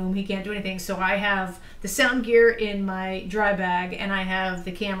me in a boom. He can't do anything. So I have the sound gear in my dry bag, and I have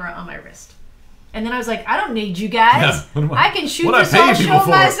the camera on my wrist. And then I was like, I don't need you guys. Yeah, I can shoot this whole show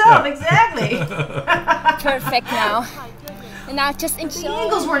myself. Yeah. Exactly. perfect now. And now just enjoy. The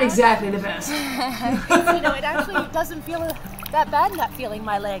angles weren't exactly the best. You know, it actually doesn't feel that bad, not feeling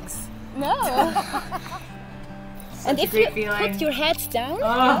my legs. No. And if you put your head down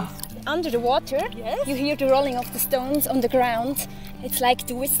under the water, you hear the rolling of the stones on the ground. It's like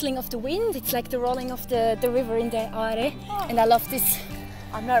the whistling of the wind. It's like the rolling of the river in the Aare. And I love this.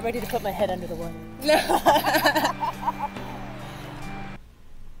 I'm not ready to put my head under the water.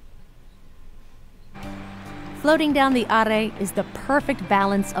 Floating down the Aare is the perfect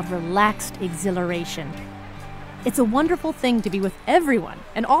balance of relaxed exhilaration. It's a wonderful thing to be with everyone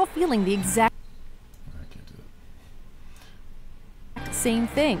and all feeling the exact same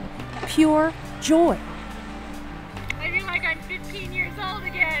thing. Pure joy. I feel like I'm 15 years old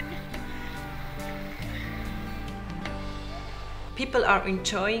again. People are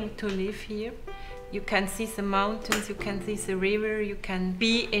enjoying to live here. You can see the mountains, you can see the river, you can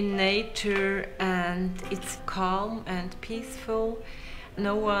be in nature, and it's calm and peaceful.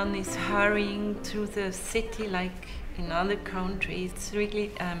 No one is hurrying through the city like in other countries. It's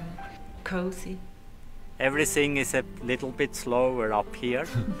really cozy. Everything is a little bit slower up here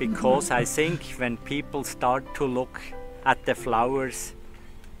because I think when people start to look at the flowers,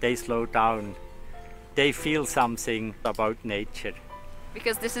 they slow down. They feel something about nature.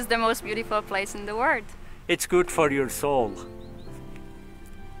 Because this is the most beautiful place in the world. It's good for your soul.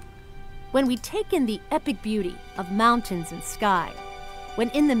 When we take in the epic beauty of mountains and sky, when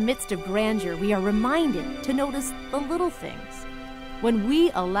in the midst of grandeur we are reminded to notice the little things, when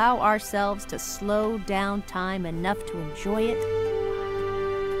we allow ourselves to slow down time enough to enjoy it,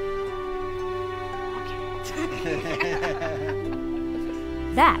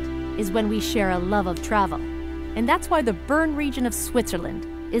 that is when we share a love of travel. And that's why the Bern region of Switzerland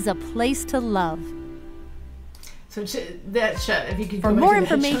is a place to love. So that shot, if you could For more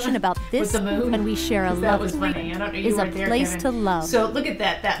information about this, when we share a love was funny. I don't know, you is a weren't there, place Kevin. to love. So look at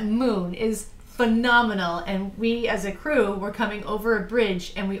that. That moon is phenomenal. And we, as a crew, were coming over a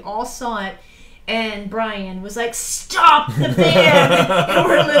bridge, and we all saw it. And Brian was like, "Stop the van!" And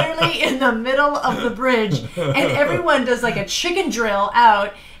we're literally in the middle of the bridge, and everyone does like a chicken drill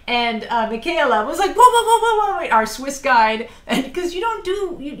out. And Michaela was like, whoa, whoa, whoa, whoa, whoa, our Swiss guide. And because you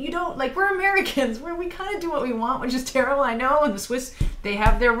don't, like, we're Americans, where we kind of do what we want, which is terrible, I know. And the Swiss, they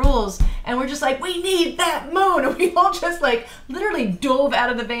have their rules. And we're just like, we need that moon. And we all just, like, literally dove out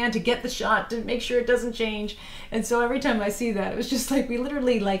of the van to get the shot, to make sure it doesn't change. And so every time I see that, it was just like, we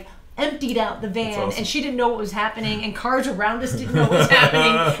literally, like, emptied out the van, awesome. And she didn't know what was happening, and cars around us didn't know what was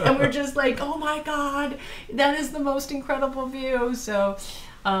happening. And we're just like, oh my God, that is the most incredible view. So...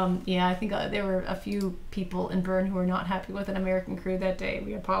 yeah, I think there were a few people in Bern who were not happy with an American crew that day.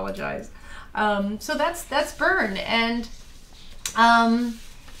 We apologize. So that's Bern, and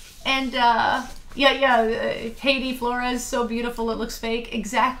Haiti, Flores, so beautiful it looks fake.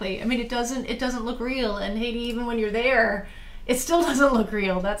 Exactly. I mean, it doesn't look real. And Haiti, even when you're there, it still doesn't look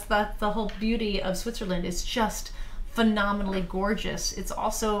real. That's the whole beauty of Switzerland. It's just phenomenally gorgeous. It's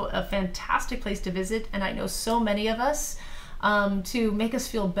also a fantastic place to visit, and I know so many of us. To make us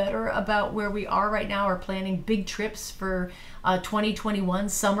feel better about where we are right now, are planning big trips for 2021,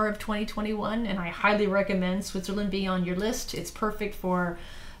 summer of 2021, and I highly recommend Switzerland being on your list. It's perfect for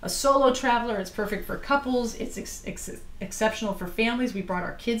a solo traveler, it's perfect for couples, it's exceptional for families. We brought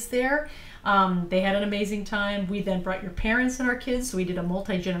our kids there. They had an amazing time. We then brought your parents and our kids, so we did a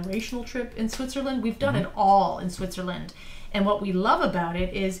multi-generational trip in Switzerland. We've done it all in Switzerland. And what we love about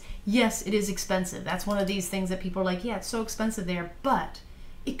it is, yes, it is expensive. That's one of these things that people are like, yeah, it's so expensive there, but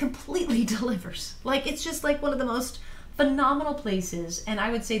it completely delivers. Like, it's just like one of the most phenomenal places. And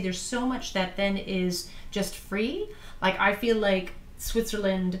I would say there's so much that then is just free. Like, I feel like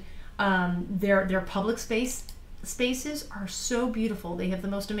Switzerland, their public spaces are so beautiful. They have the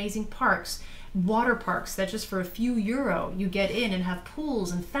most amazing parks, water parks that just for a few euro you get in and have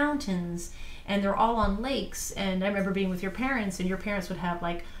pools and fountains. And they're all on lakes. And I remember being with your parents, and your parents would have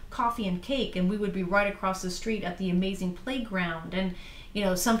like coffee and cake, and we would be right across the street at the amazing playground. And you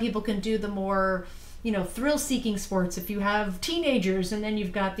know, some people can do the more, you know, thrill-seeking sports if you have teenagers, and then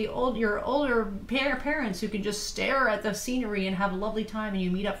you've got your older parents who can just stare at the scenery and have a lovely time, and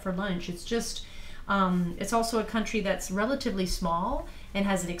you meet up for lunch. It's just it's also a country that's relatively small and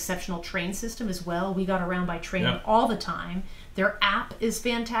has an exceptional train system as well. We got around by train all the time. Their app is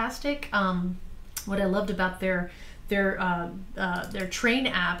fantastic. What I loved about their train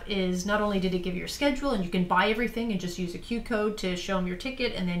app is not only did it give you your schedule and you can buy everything and just use a Q code to show them your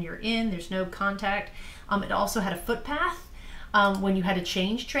ticket, and then you're in. There's no contact. It also had a footpath when you had to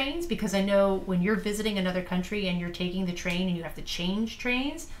change trains, because I know when you're visiting another country and you're taking the train and you have to change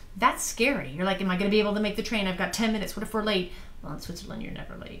trains, that's scary. You're like, am I going to be able to make the train? I've got 10 minutes. What if we're late? Well, in Switzerland, you're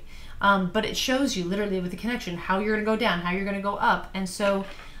never late. But it shows you literally with the connection how you're going to go down, how you're going to go up. And so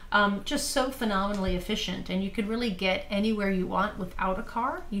just so phenomenally efficient. And you can really get anywhere you want without a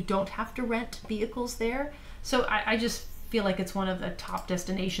car. You don't have to rent vehicles there. So I just feel like it's one of the top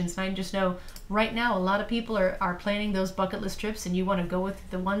destinations. And I just know right now a lot of people are planning those bucket list trips, and you want to go with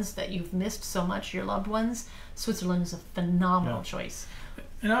the ones that you've missed so much, your loved ones. Switzerland is a phenomenal choice.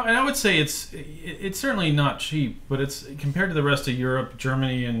 And I would say it's certainly not cheap, but it's compared to the rest of Europe,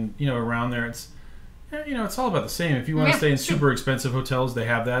 Germany, and around there, it's it's all about the same. If you want to stay in super expensive hotels, they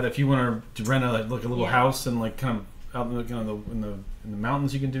have that. If you want to rent a little house and kind of out in the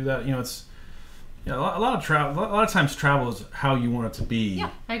mountains, you can do that. It's a lot of travel. A lot of times, travel is how you want it to be.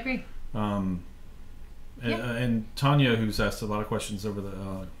 Yeah, I agree. And Tanya, who's asked a lot of questions over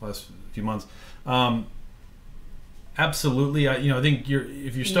the last few months. Absolutely, I think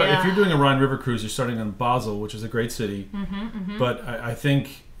if you're doing a Rhine River cruise, you're starting in Basel, which is a great city. But I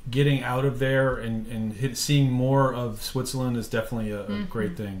think getting out of there and seeing more of Switzerland is definitely a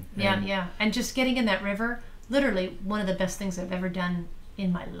great thing. And just getting in that river, literally one of the best things I've ever done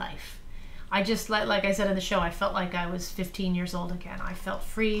in my life. I just like I said in the show, I felt like I was 15 years old again. I felt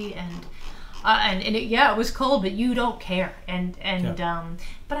free and it was cold, but you don't care.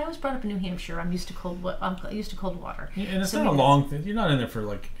 But I was brought up in New Hampshire. I'm used to cold water. And it's not a long thing. You're not in there for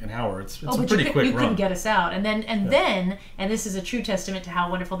like an hour. It's a pretty quick run. You couldn't get us out. And then this is a true testament to how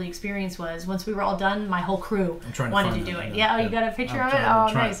wonderful the experience was. Once we were all done, my whole crew wanted to do it. Yeah, you got a picture of it?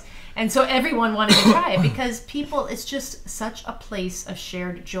 Oh, nice. And so everyone wanted to try it because people, it's just such a place of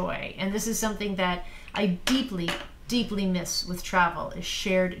shared joy. And this is something that I deeply miss with travel, is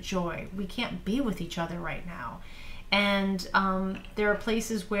shared joy. We can't be with each other right now. And there are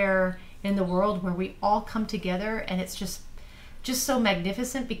places in the world where we all come together, and it's just so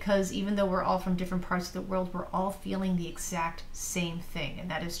magnificent, because even though we're all from different parts of the world, we're all feeling the exact same thing,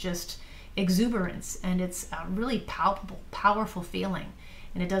 and that is just exuberance. And it's a really palpable, powerful feeling.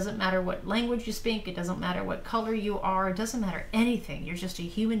 And it doesn't matter what language you speak, it doesn't matter what color you are, it doesn't matter anything. You're just a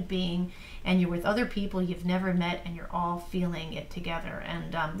human being, and you're with other people you've never met, and you're all feeling it together.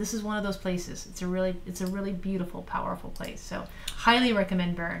 And this is one of those places. It's a really beautiful, powerful place. So highly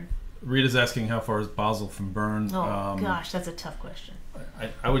recommend Bern. Rita's asking how far is Basel from Bern. Oh gosh, that's a tough question.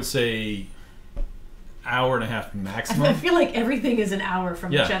 I would say hour and a half maximum. I feel like everything is an hour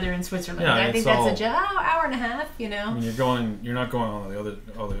from each other in Switzerland. Yeah, I think that's hour and a half, I mean, you're not going on the other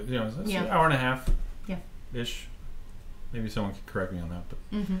it's an hour and a half ish. Maybe someone could correct me on that, but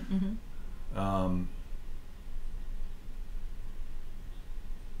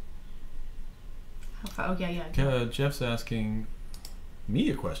how far? Oh yeah. Jeff's asking me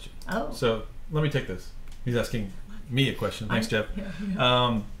a question. Oh. So let me take this. He's asking me a question. Thanks, Jeff.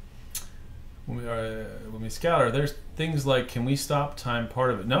 When we scout, are there things like, can we stop time part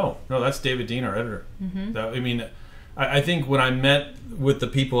of it? No, that's David Dean, our editor. I think when I met with the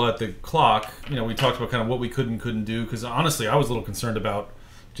people at the clock, we talked about kind of what we could and couldn't do, because honestly, I was a little concerned about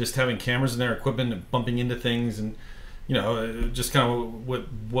just having cameras in their equipment and bumping into things, and just kind of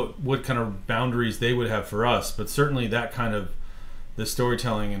what kind of boundaries they would have for us. But certainly that kind of the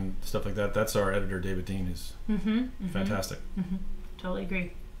storytelling and stuff like that, that's our editor, David Dean, is fantastic. Totally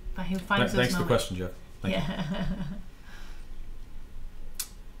agree. Who finds Thanks for the question, Jeff. Thank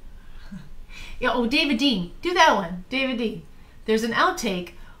you. David Dean. Do that one. David Dean. There's an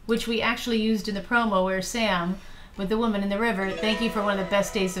outtake, which we actually used in the promo, where Sam, with the woman in the river, thank you for one of the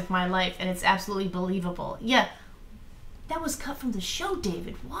best days of my life, and it's absolutely believable. Yeah, that was cut from the show,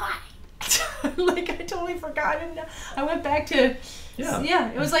 David. Why? I totally forgot. I went back to...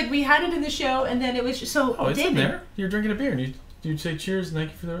 Yeah, it was like we had it in the show, and then it was just... So, it's David, in there. You're drinking a beer, and you'd say cheers and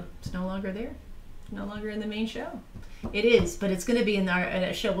thank you for that. It's no longer there. No longer in the main show. It is, but it's going to be in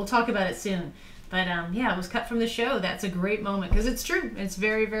our show. We'll talk about it soon. But it was cut from the show. That's a great moment, because it's true. It's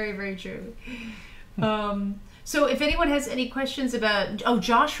very, very, very true. So if anyone has any questions about... Oh,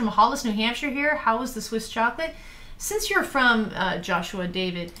 Josh from Hollis, New Hampshire here. How was the Swiss chocolate? Since you're from, Joshua,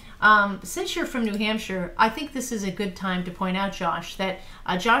 David, since you're from New Hampshire, I think this is a good time to point out, Josh, that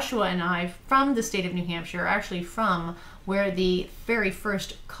Joshua and I, from the state of New Hampshire, are actually from where the very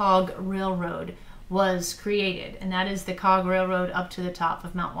first cog railroad was created, and that is the cog railroad up to the top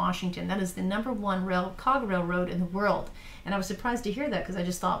of Mount Washington. That is the #1 cog railroad in the world. And I was surprised to hear that, because I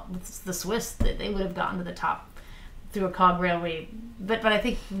just thought with the Swiss that they would have gotten to the top through a cog railway. But I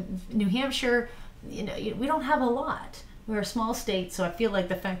think New Hampshire, we don't have a lot. We're a small state, so I feel like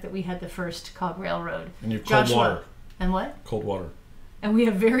the fact that we had the first cog railroad. And you have cold water. And what? Cold water. And we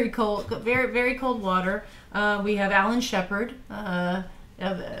have very cold, very, very cold water. We have Alan Shepard,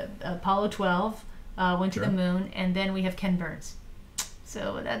 Apollo 12 went to the moon, and then we have Ken Burns.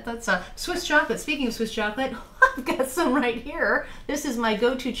 So that's Swiss chocolate. Speaking of Swiss chocolate, I've got some right here. This is my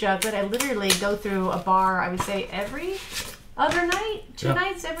go-to chocolate. I literally go through a bar, I would say, every other night, 2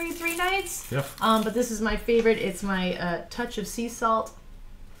 nights, every 3 nights. Yep. But this is my favorite. It's my touch of sea salt,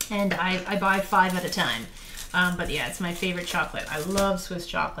 and I buy 5 at a time. But yeah, it's my favorite chocolate. I love Swiss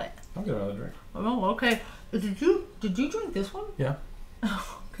chocolate. I'll get another drink. Oh, okay. Did you drink this one? Yeah.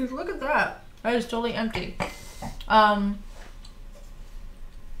 Because look at that. That is totally empty.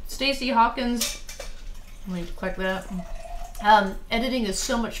 Stacey Hawkins, let me click that. Editing is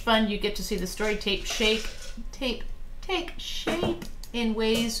so much fun. You get to see the story take shape in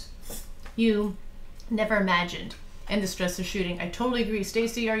ways you never imagined. And the stress of shooting. I totally agree.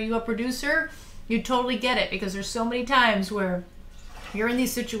 Stacey, are you a producer? You totally get it, because there's so many times where you're in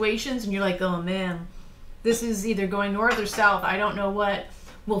these situations and you're like, oh man, this is either going north or south. I don't know what.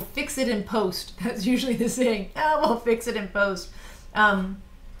 We'll fix it in post. That's usually the saying. Oh, we'll fix it in post.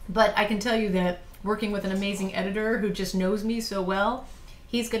 But I can tell you that working with an amazing editor who just knows me so well,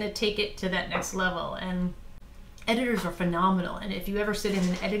 he's going to take it to that next level. And editors are phenomenal. And if you ever sit in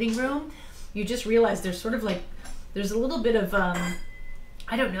an editing room, you just realize there's sort of like, there's a little bit of,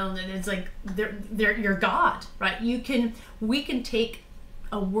 I don't know, it's like they're your God, right? We can take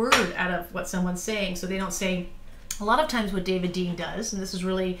a word out of what someone's saying, so they don't say. A lot of times what David Dean does, and this is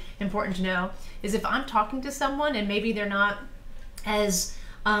really important to know, is if I'm talking to someone and maybe they're not as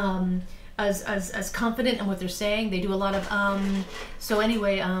confident in what they're saying, they do a lot of so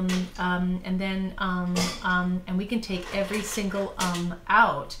anyway, and then and we can take every single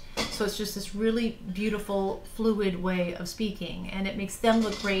out. So it's just this really beautiful, fluid way of speaking, and it makes them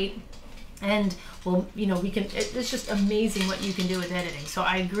look great. And well, you know, it's just amazing what you can do with editing. So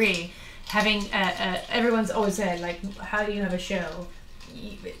I agree. Having everyone's always said, like, how do you have a show?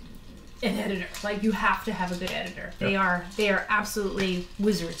 An editor. Like, you have to have a good editor. Yep. They are absolutely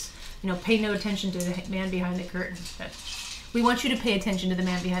wizards. You know, pay no attention to the man behind the curtain. But we want you to pay attention to the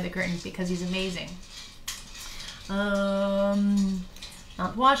man behind the curtain because he's amazing. Mount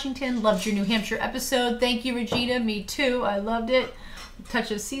Washington, loved your New Hampshire episode. Thank you, Regina. Me too. I loved it.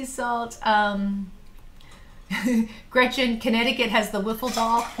 Touch of sea salt. Gretchen, Connecticut has the wiffle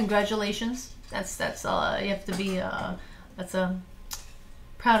ball. Congratulations. That's you have to be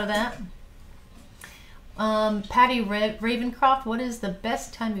proud of that. Patty Ravencroft, what is the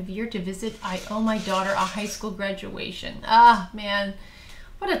best time of year to visit? I owe my daughter a high school graduation. Ah, man,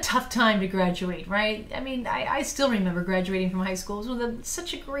 what a tough time to graduate, right? I mean, I still remember graduating from high school. It was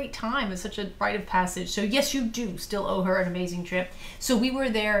such a great time. It's such a rite of passage. So yes, you do still owe her an amazing trip. So we were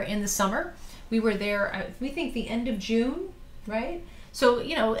there in the summer. We were there, we think the end of June, right? So,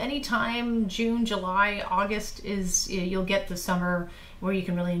 you know, anytime June, July, August is, you'll get the summer where you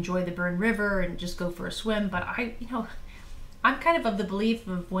can really enjoy the Bern River and just go for a swim. But I'm kind of the belief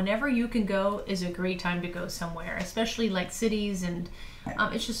of whenever you can go is a great time to go somewhere, especially like cities. And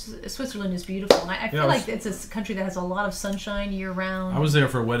it's just, Switzerland is beautiful. And I feel like it's a country that has a lot of sunshine year round. I was there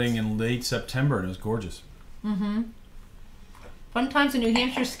for a wedding in late September and it was gorgeous. Mm-hmm. Fun times in New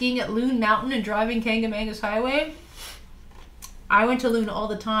Hampshire, skiing at Loon Mountain and driving Kangamangas Highway. I went to Loon all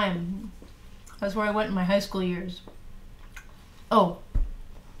the time. That's where I went in my high school years. Oh,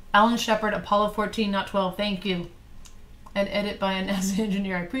 Alan Shepard, Apollo 14, not 12. Thank you. And edit by a NASA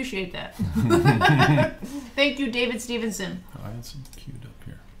engineer. I appreciate that. Thank you, David Stevenson. Oh, I had some queued up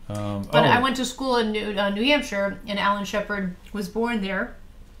here. But I went to school in New Hampshire, and Alan Shepard was born there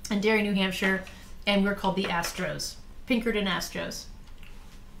in Derry, New Hampshire, and we're called the Astros. Pinkerton Astros.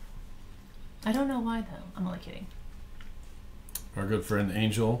 I don't know why, though. I'm only kidding. Our good friend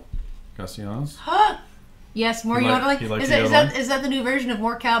Angel Castellanos. Yes, more yodeling. Is that the new version of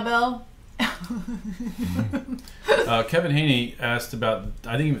More Cowbell? Kevin Haney asked about,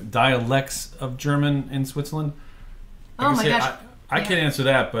 I think, dialects of German in Switzerland. Oh my gosh. I can't answer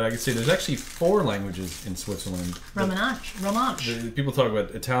that, but I can say there's actually 4 languages in Switzerland. Romansh. People talk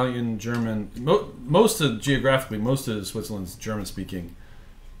about Italian, German. Geographically, most of Switzerland's German-speaking,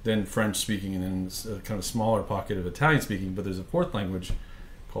 then French-speaking, and then a kind of smaller pocket of Italian-speaking. But there's a 4th language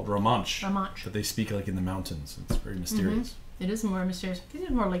called Romansh. That they speak like in the mountains. It's very mysterious. Mm-hmm. It is more mysterious. It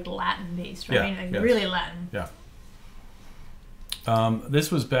is more like Latin-based, right? Yeah, really Latin. Yeah.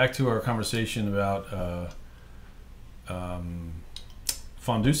 This was back to our conversation about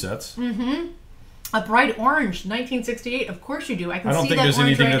fondue sets. Mm-hmm. A bright orange, 1968. Of course you do. I don't see think that there's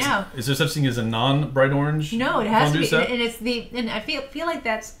anything right now. Is there such thing as a non-bright orange? No, it has to be. Set? And it's and I feel like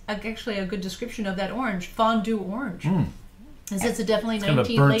that's actually a good description of that orange, fondue orange. It's a definitely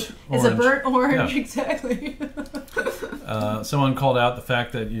 19 late. It's a burnt orange, exactly. Someone called out the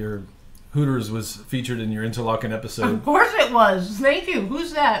fact that your Hooters was featured in your Interlaken episode. Of course it was. Thank you.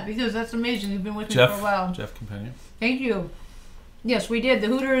 Who's that? Because that's amazing. You've been with me for a while. Jeff Companion. Thank you. Yes, we did. The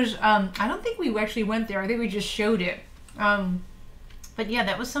Hooters, I don't think we actually went there. I think we just showed it. But yeah,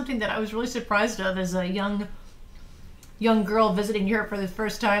 that was something that I was really surprised of as a young girl visiting Europe for the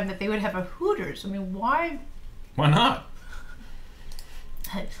first time, that they would have a Hooters. I mean, why? Why not?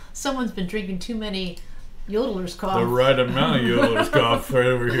 Someone's been drinking too many Yodler's cough. The right amount of Yodler's cough right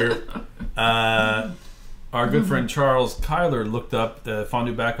over here. Our good friend Charles Kyler looked up the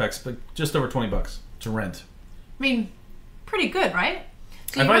fondue backpacks, but just over $20 to rent. I mean, pretty good, right?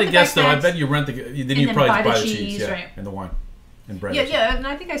 So if I had to guess, though, I bet you rent the. Then you probably buy the cheese, right? And the wine, and bread. Yeah, and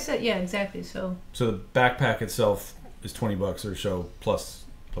I think I said exactly. So the backpack itself is $20 or so plus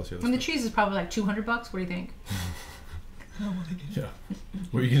the other. And the cheese is probably like $200. What do you think? Yeah,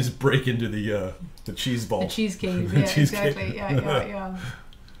 where you can just break into the cheese ball. The cheese cave. Yeah, exactly. Yeah.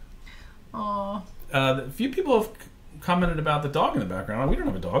 Oh. A few people have commented about the dog in the background. We don't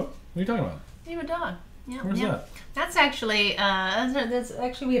have a dog. What are you talking about? You have a dog. Yeah. Where's that? That's actually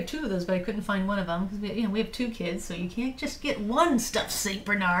we have 2 of those, but I couldn't find one of them because we have 2 kids, so you can't just get one stuffed Saint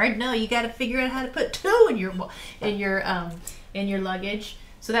Bernard. No, you got to figure out how to put 2 in your luggage.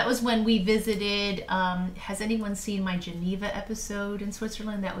 So that was when we visited. Has anyone seen my Geneva episode in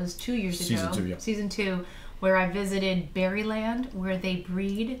Switzerland? That was 2 years ago. Season 2, yeah. Season 2, where I visited Berryland, where they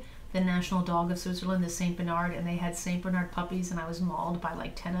breed the national dog of Switzerland, the Saint Bernard, and they had Saint Bernard puppies, and I was mauled by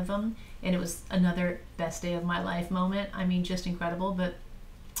like 10 of them, and it was another best day of my life moment. I mean, just incredible. But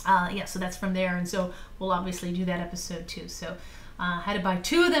yeah, so that's from there, and so we'll obviously do that episode too. So I had to buy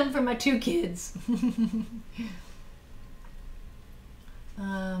 2 of them for my 2 kids.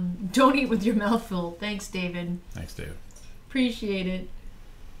 Don't eat with your mouth full. Thanks, David. Thanks, David. Appreciate it.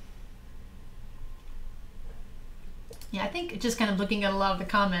 Yeah, I think just kind of looking at a lot of the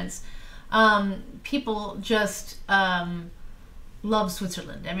comments, people just love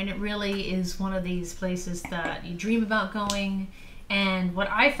Switzerland. I mean, it really is one of these places that you dream about going. And what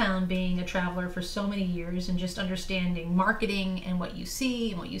I found being a traveler for so many years and just understanding marketing and what you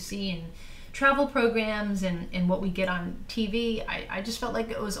see in travel programs and what we get on TV, I just felt like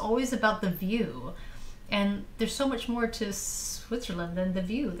it was always about the view. And there's so much more to Switzerland than the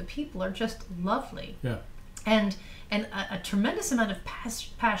view. The people are just lovely. Yeah. And a tremendous amount of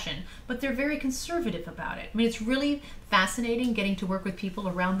passion, but they're very conservative about it. I mean, it's really fascinating getting to work with people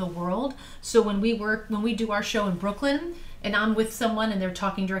around the world. So when we do our show in Brooklyn, and I'm with someone and they're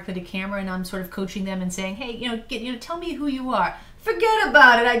talking directly to camera, and I'm sort of coaching them and saying, hey, tell me who you are. Forget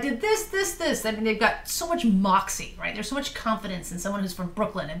about it. I did this. I mean, they've got so much moxie, right? There's so much confidence in someone who's from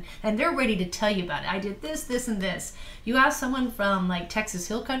Brooklyn, and they're ready to tell you about it. I did this, and this. You ask someone from like Texas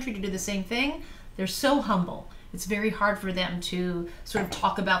Hill Country to do the same thing, they're so humble. It's very hard for them to sort of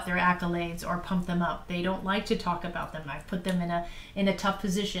talk about their accolades or pump them up. They don't like to talk about them. I've put them in a tough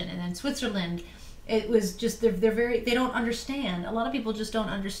position. And in Switzerland, it was just they don't understand. A lot of people just don't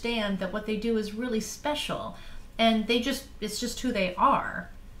understand that what they do is really special, and it's just who they are.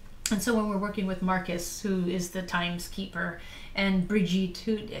 And so when we're working with Marcus, who is the timekeeper, and Brigitte,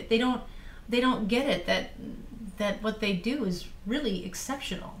 who they don't get it that what they do is really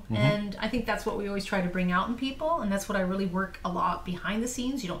exceptional. Mm-hmm. And I think that's what we always try to bring out in people, and that's what I really work a lot behind the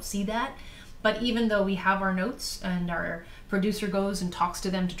scenes. You don't see that, but even though we have our notes and our producer goes and talks to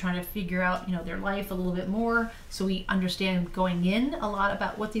them to try to figure out their life a little bit more, so we understand going in a lot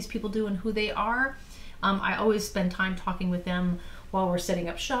about what these people do and who they are. I always spend time talking with them while we're setting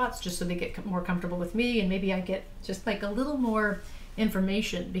up shots, just so they get more comfortable with me, and maybe I get just like a little more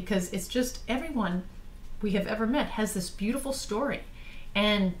information, because it's just everyone we have ever met has this beautiful story,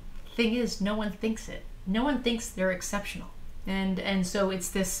 and thing is, no one thinks it. No one thinks they're exceptional, and so it's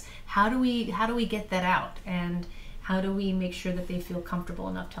this: how do we get that out, and how do we make sure that they feel comfortable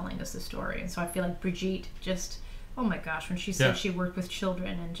enough telling us the story? And so I feel like Brigitte just, oh my gosh, when she said she worked with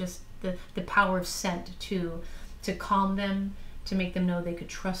children, and just the power of scent to calm them, to make them know they could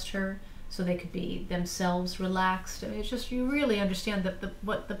trust her, so they could be themselves relaxed. I mean, it's just, you really understand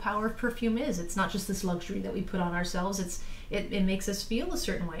what the power of perfume is. It's not just this luxury that we put on ourselves. It makes us feel a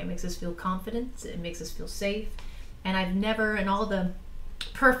certain way. It makes us feel confident. It makes us feel safe. And I've never, in all the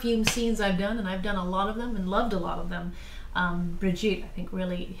perfume scenes I've done, and I've done a lot of them and loved a lot of them, Brigitte, I think,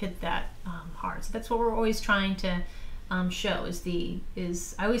 really hit that hard. So that's what we're always trying to show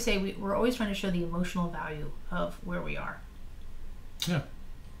is I always say we're always trying to show the emotional value of where we are. Yeah.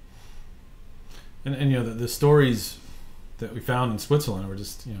 And the stories that we found in Switzerland were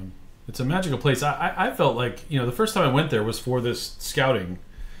just, it's a magical place. I felt like, the first time I went there was for this scouting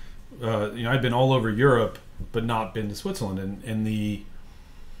you know, I've been all over Europe, but not been to Switzerland, and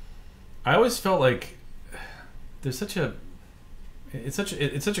I always felt like there's such a it's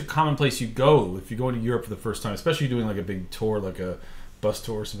such a common place you go if you go into Europe for the first time, especially doing like a big tour, like a bus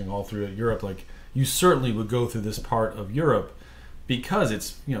tour or something all through Europe. Like you certainly would go through this part of Europe because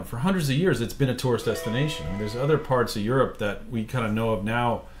it's, you know, for hundreds of years it's been a tourist destination. I mean, there's other parts of Europe that we kind of know of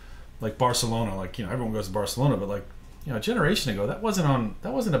now, like Barcelona. Like, you know, everyone goes to Barcelona, but like, you know, a generation ago that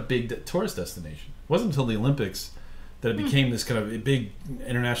wasn't a big tourist destination. It wasn't until the Olympics that it became this kind of a big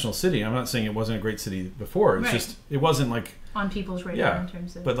international city. I'm not saying it wasn't a great city before. It's just it wasn't like on people's radar in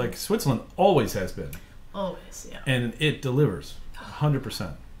terms of. But like Switzerland always has been. Always, yeah. And it delivers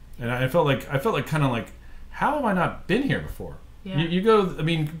 100%. And I felt like kind of like, how have I not been here before? Yeah. You go. I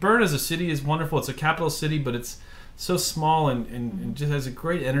mean, Bern as a city is wonderful. It's a capital city, but it's so small and just has a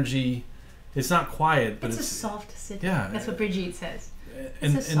great energy. It's not quiet, but it's a soft city. Yeah, that's what Brigitte says.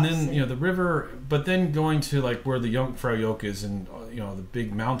 And then, you know, the river, but then going to like where the Jungfrau Joch is, and you know, the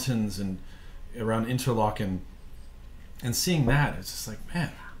big mountains and around Interlaken, and seeing that, it's just like,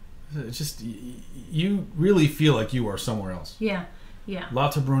 man, it's just, you really feel like you are somewhere else. Yeah, yeah.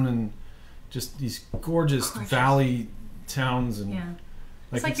 Lauterbrunnen, just these gorgeous valley towns, and yeah.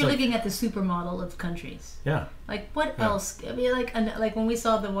 It's like you're looking at the supermodel of countries. Yeah. Like what else? I mean, like when we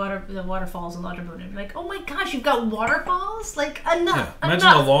saw the waterfalls in Lauterbrunnen, like, oh my gosh, you've got waterfalls! Like enough. Yeah. Imagine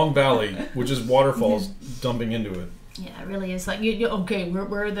a long valley with just waterfalls dumping into it. Yeah, it really is. Like we're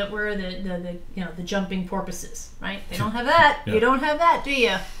the you know, the jumping porpoises, right? They don't have that. Yeah. You don't have that, do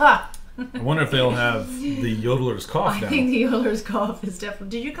you? Ha. I wonder if they'll have the Yodler's cough now. I think the Yodler's cough is definitely.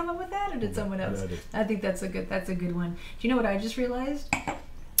 Did you come up with that, or did someone else? I think that's a good one. Do you know what I just realized?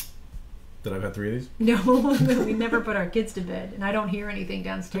 That I've had 3 of these? No, we never put our kids to bed, and I don't hear anything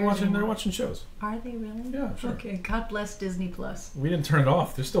downstairs. They're watching shows. Are they really? Yeah, sure. Okay, God bless Disney Plus. We didn't turn it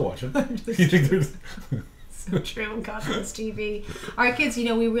off. They're still watching. You think there's... So true. God bless TV. Our kids, you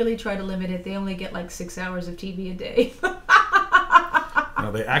know, we really try to limit it. They only get like 6 hours of TV a day.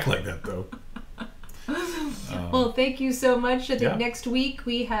 No, they act like that though. Well, thank you so much. I think next week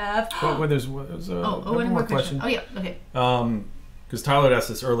we have. Well, there's one more question. Oh yeah, okay. Because Tyler had asked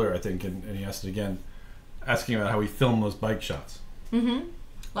this earlier, I think, and he asked it again, asking about how we film those bike shots. Mm-hmm.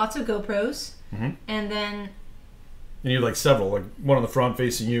 Lots of GoPros, and then. And you have like several, like one on the front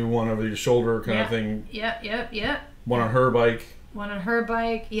facing you, one over your shoulder, kind of thing. Yeah. One on her bike. One on her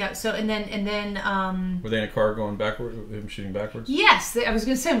bike. Yeah. So and then. Were they in a car going backwards? Him shooting backwards? Yes, I was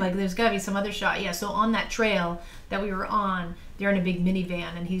gonna say, like, there's gotta be some other shot. Yeah. So on that trail that we were on, they're in a big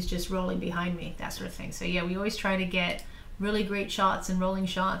minivan, and he's just rolling behind me, that sort of thing. So yeah, we always try to get really great shots and rolling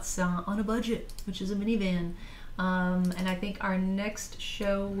shots on a budget, which is a minivan. And I think our next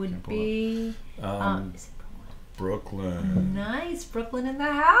show would be. Is it Brooklyn. Nice, Brooklyn in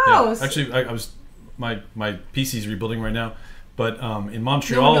the house. Yeah, actually, I was my PC's rebuilding right now, but in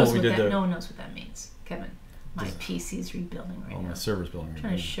Montreal we did no one knows what that means, Kevin. My PC's rebuilding right now. My server's building.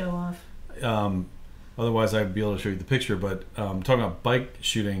 Trying to show off. Otherwise, I'd be able to show you the picture. But talking about bike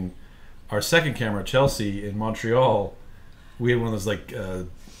shooting, our second camera, Chelsea, in Montreal, we had one of those like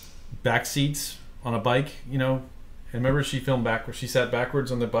back seats on a bike, you know. And remember, she filmed backwards. She sat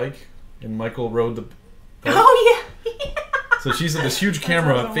backwards on the bike, and Michael rode the. Oh yeah. So she's in this huge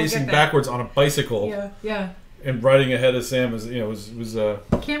camera facing backwards on a bicycle. Yeah. And riding ahead of Sam was, you know, was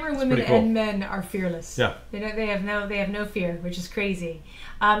camera women cool. And men are fearless. Yeah. They have no fear, which is crazy.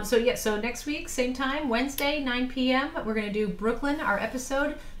 So next week, same time, Wednesday, 9 p.m. We're gonna do Brooklyn, our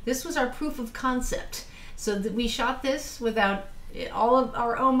episode. This was our proof of concept. So we shot this without all of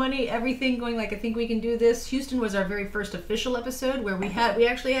our own money, everything going like, I think we can do this. Houston was our very first official episode where we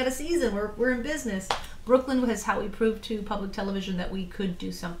actually had a season. We're in business. Brooklyn was how we proved to public television that we could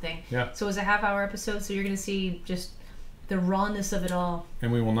do something. Yeah. So it was a half-hour episode, so you're going to see just the rawness of it all.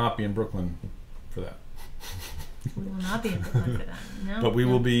 And we will not be in Brooklyn for that. We will not be in Brooklyn for that. No. But we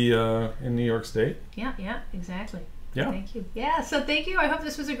will be in New York State. Yeah, exactly. Yeah. Thank you. Yeah, so thank you. I hope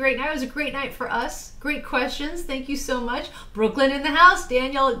this was a great night. It was a great night for us. Great questions. Thank you so much. Brooklyn in the house.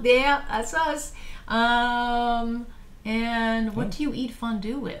 Daniel, yeah, that's us. And what do you eat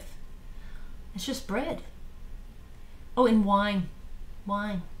fondue with? It's just bread. Oh, and wine.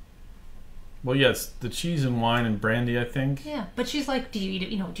 Wine. Well, yes, the cheese and wine and brandy, I think. Yeah, but she's like, do you eat it?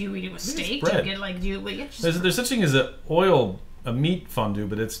 You know, do you eat it with steak? Bread. Do you get like, there's such thing as a meat fondue,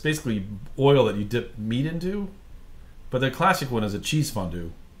 but it's basically oil that you dip meat into. But the classic one is a cheese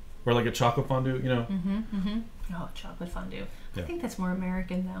fondue, or like a chocolate fondue. You know. Oh, chocolate fondue. Yeah. I think that's more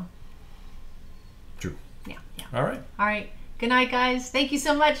American though. True. Yeah. All right. Good night, guys. Thank you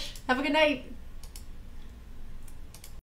so much. Have a good night.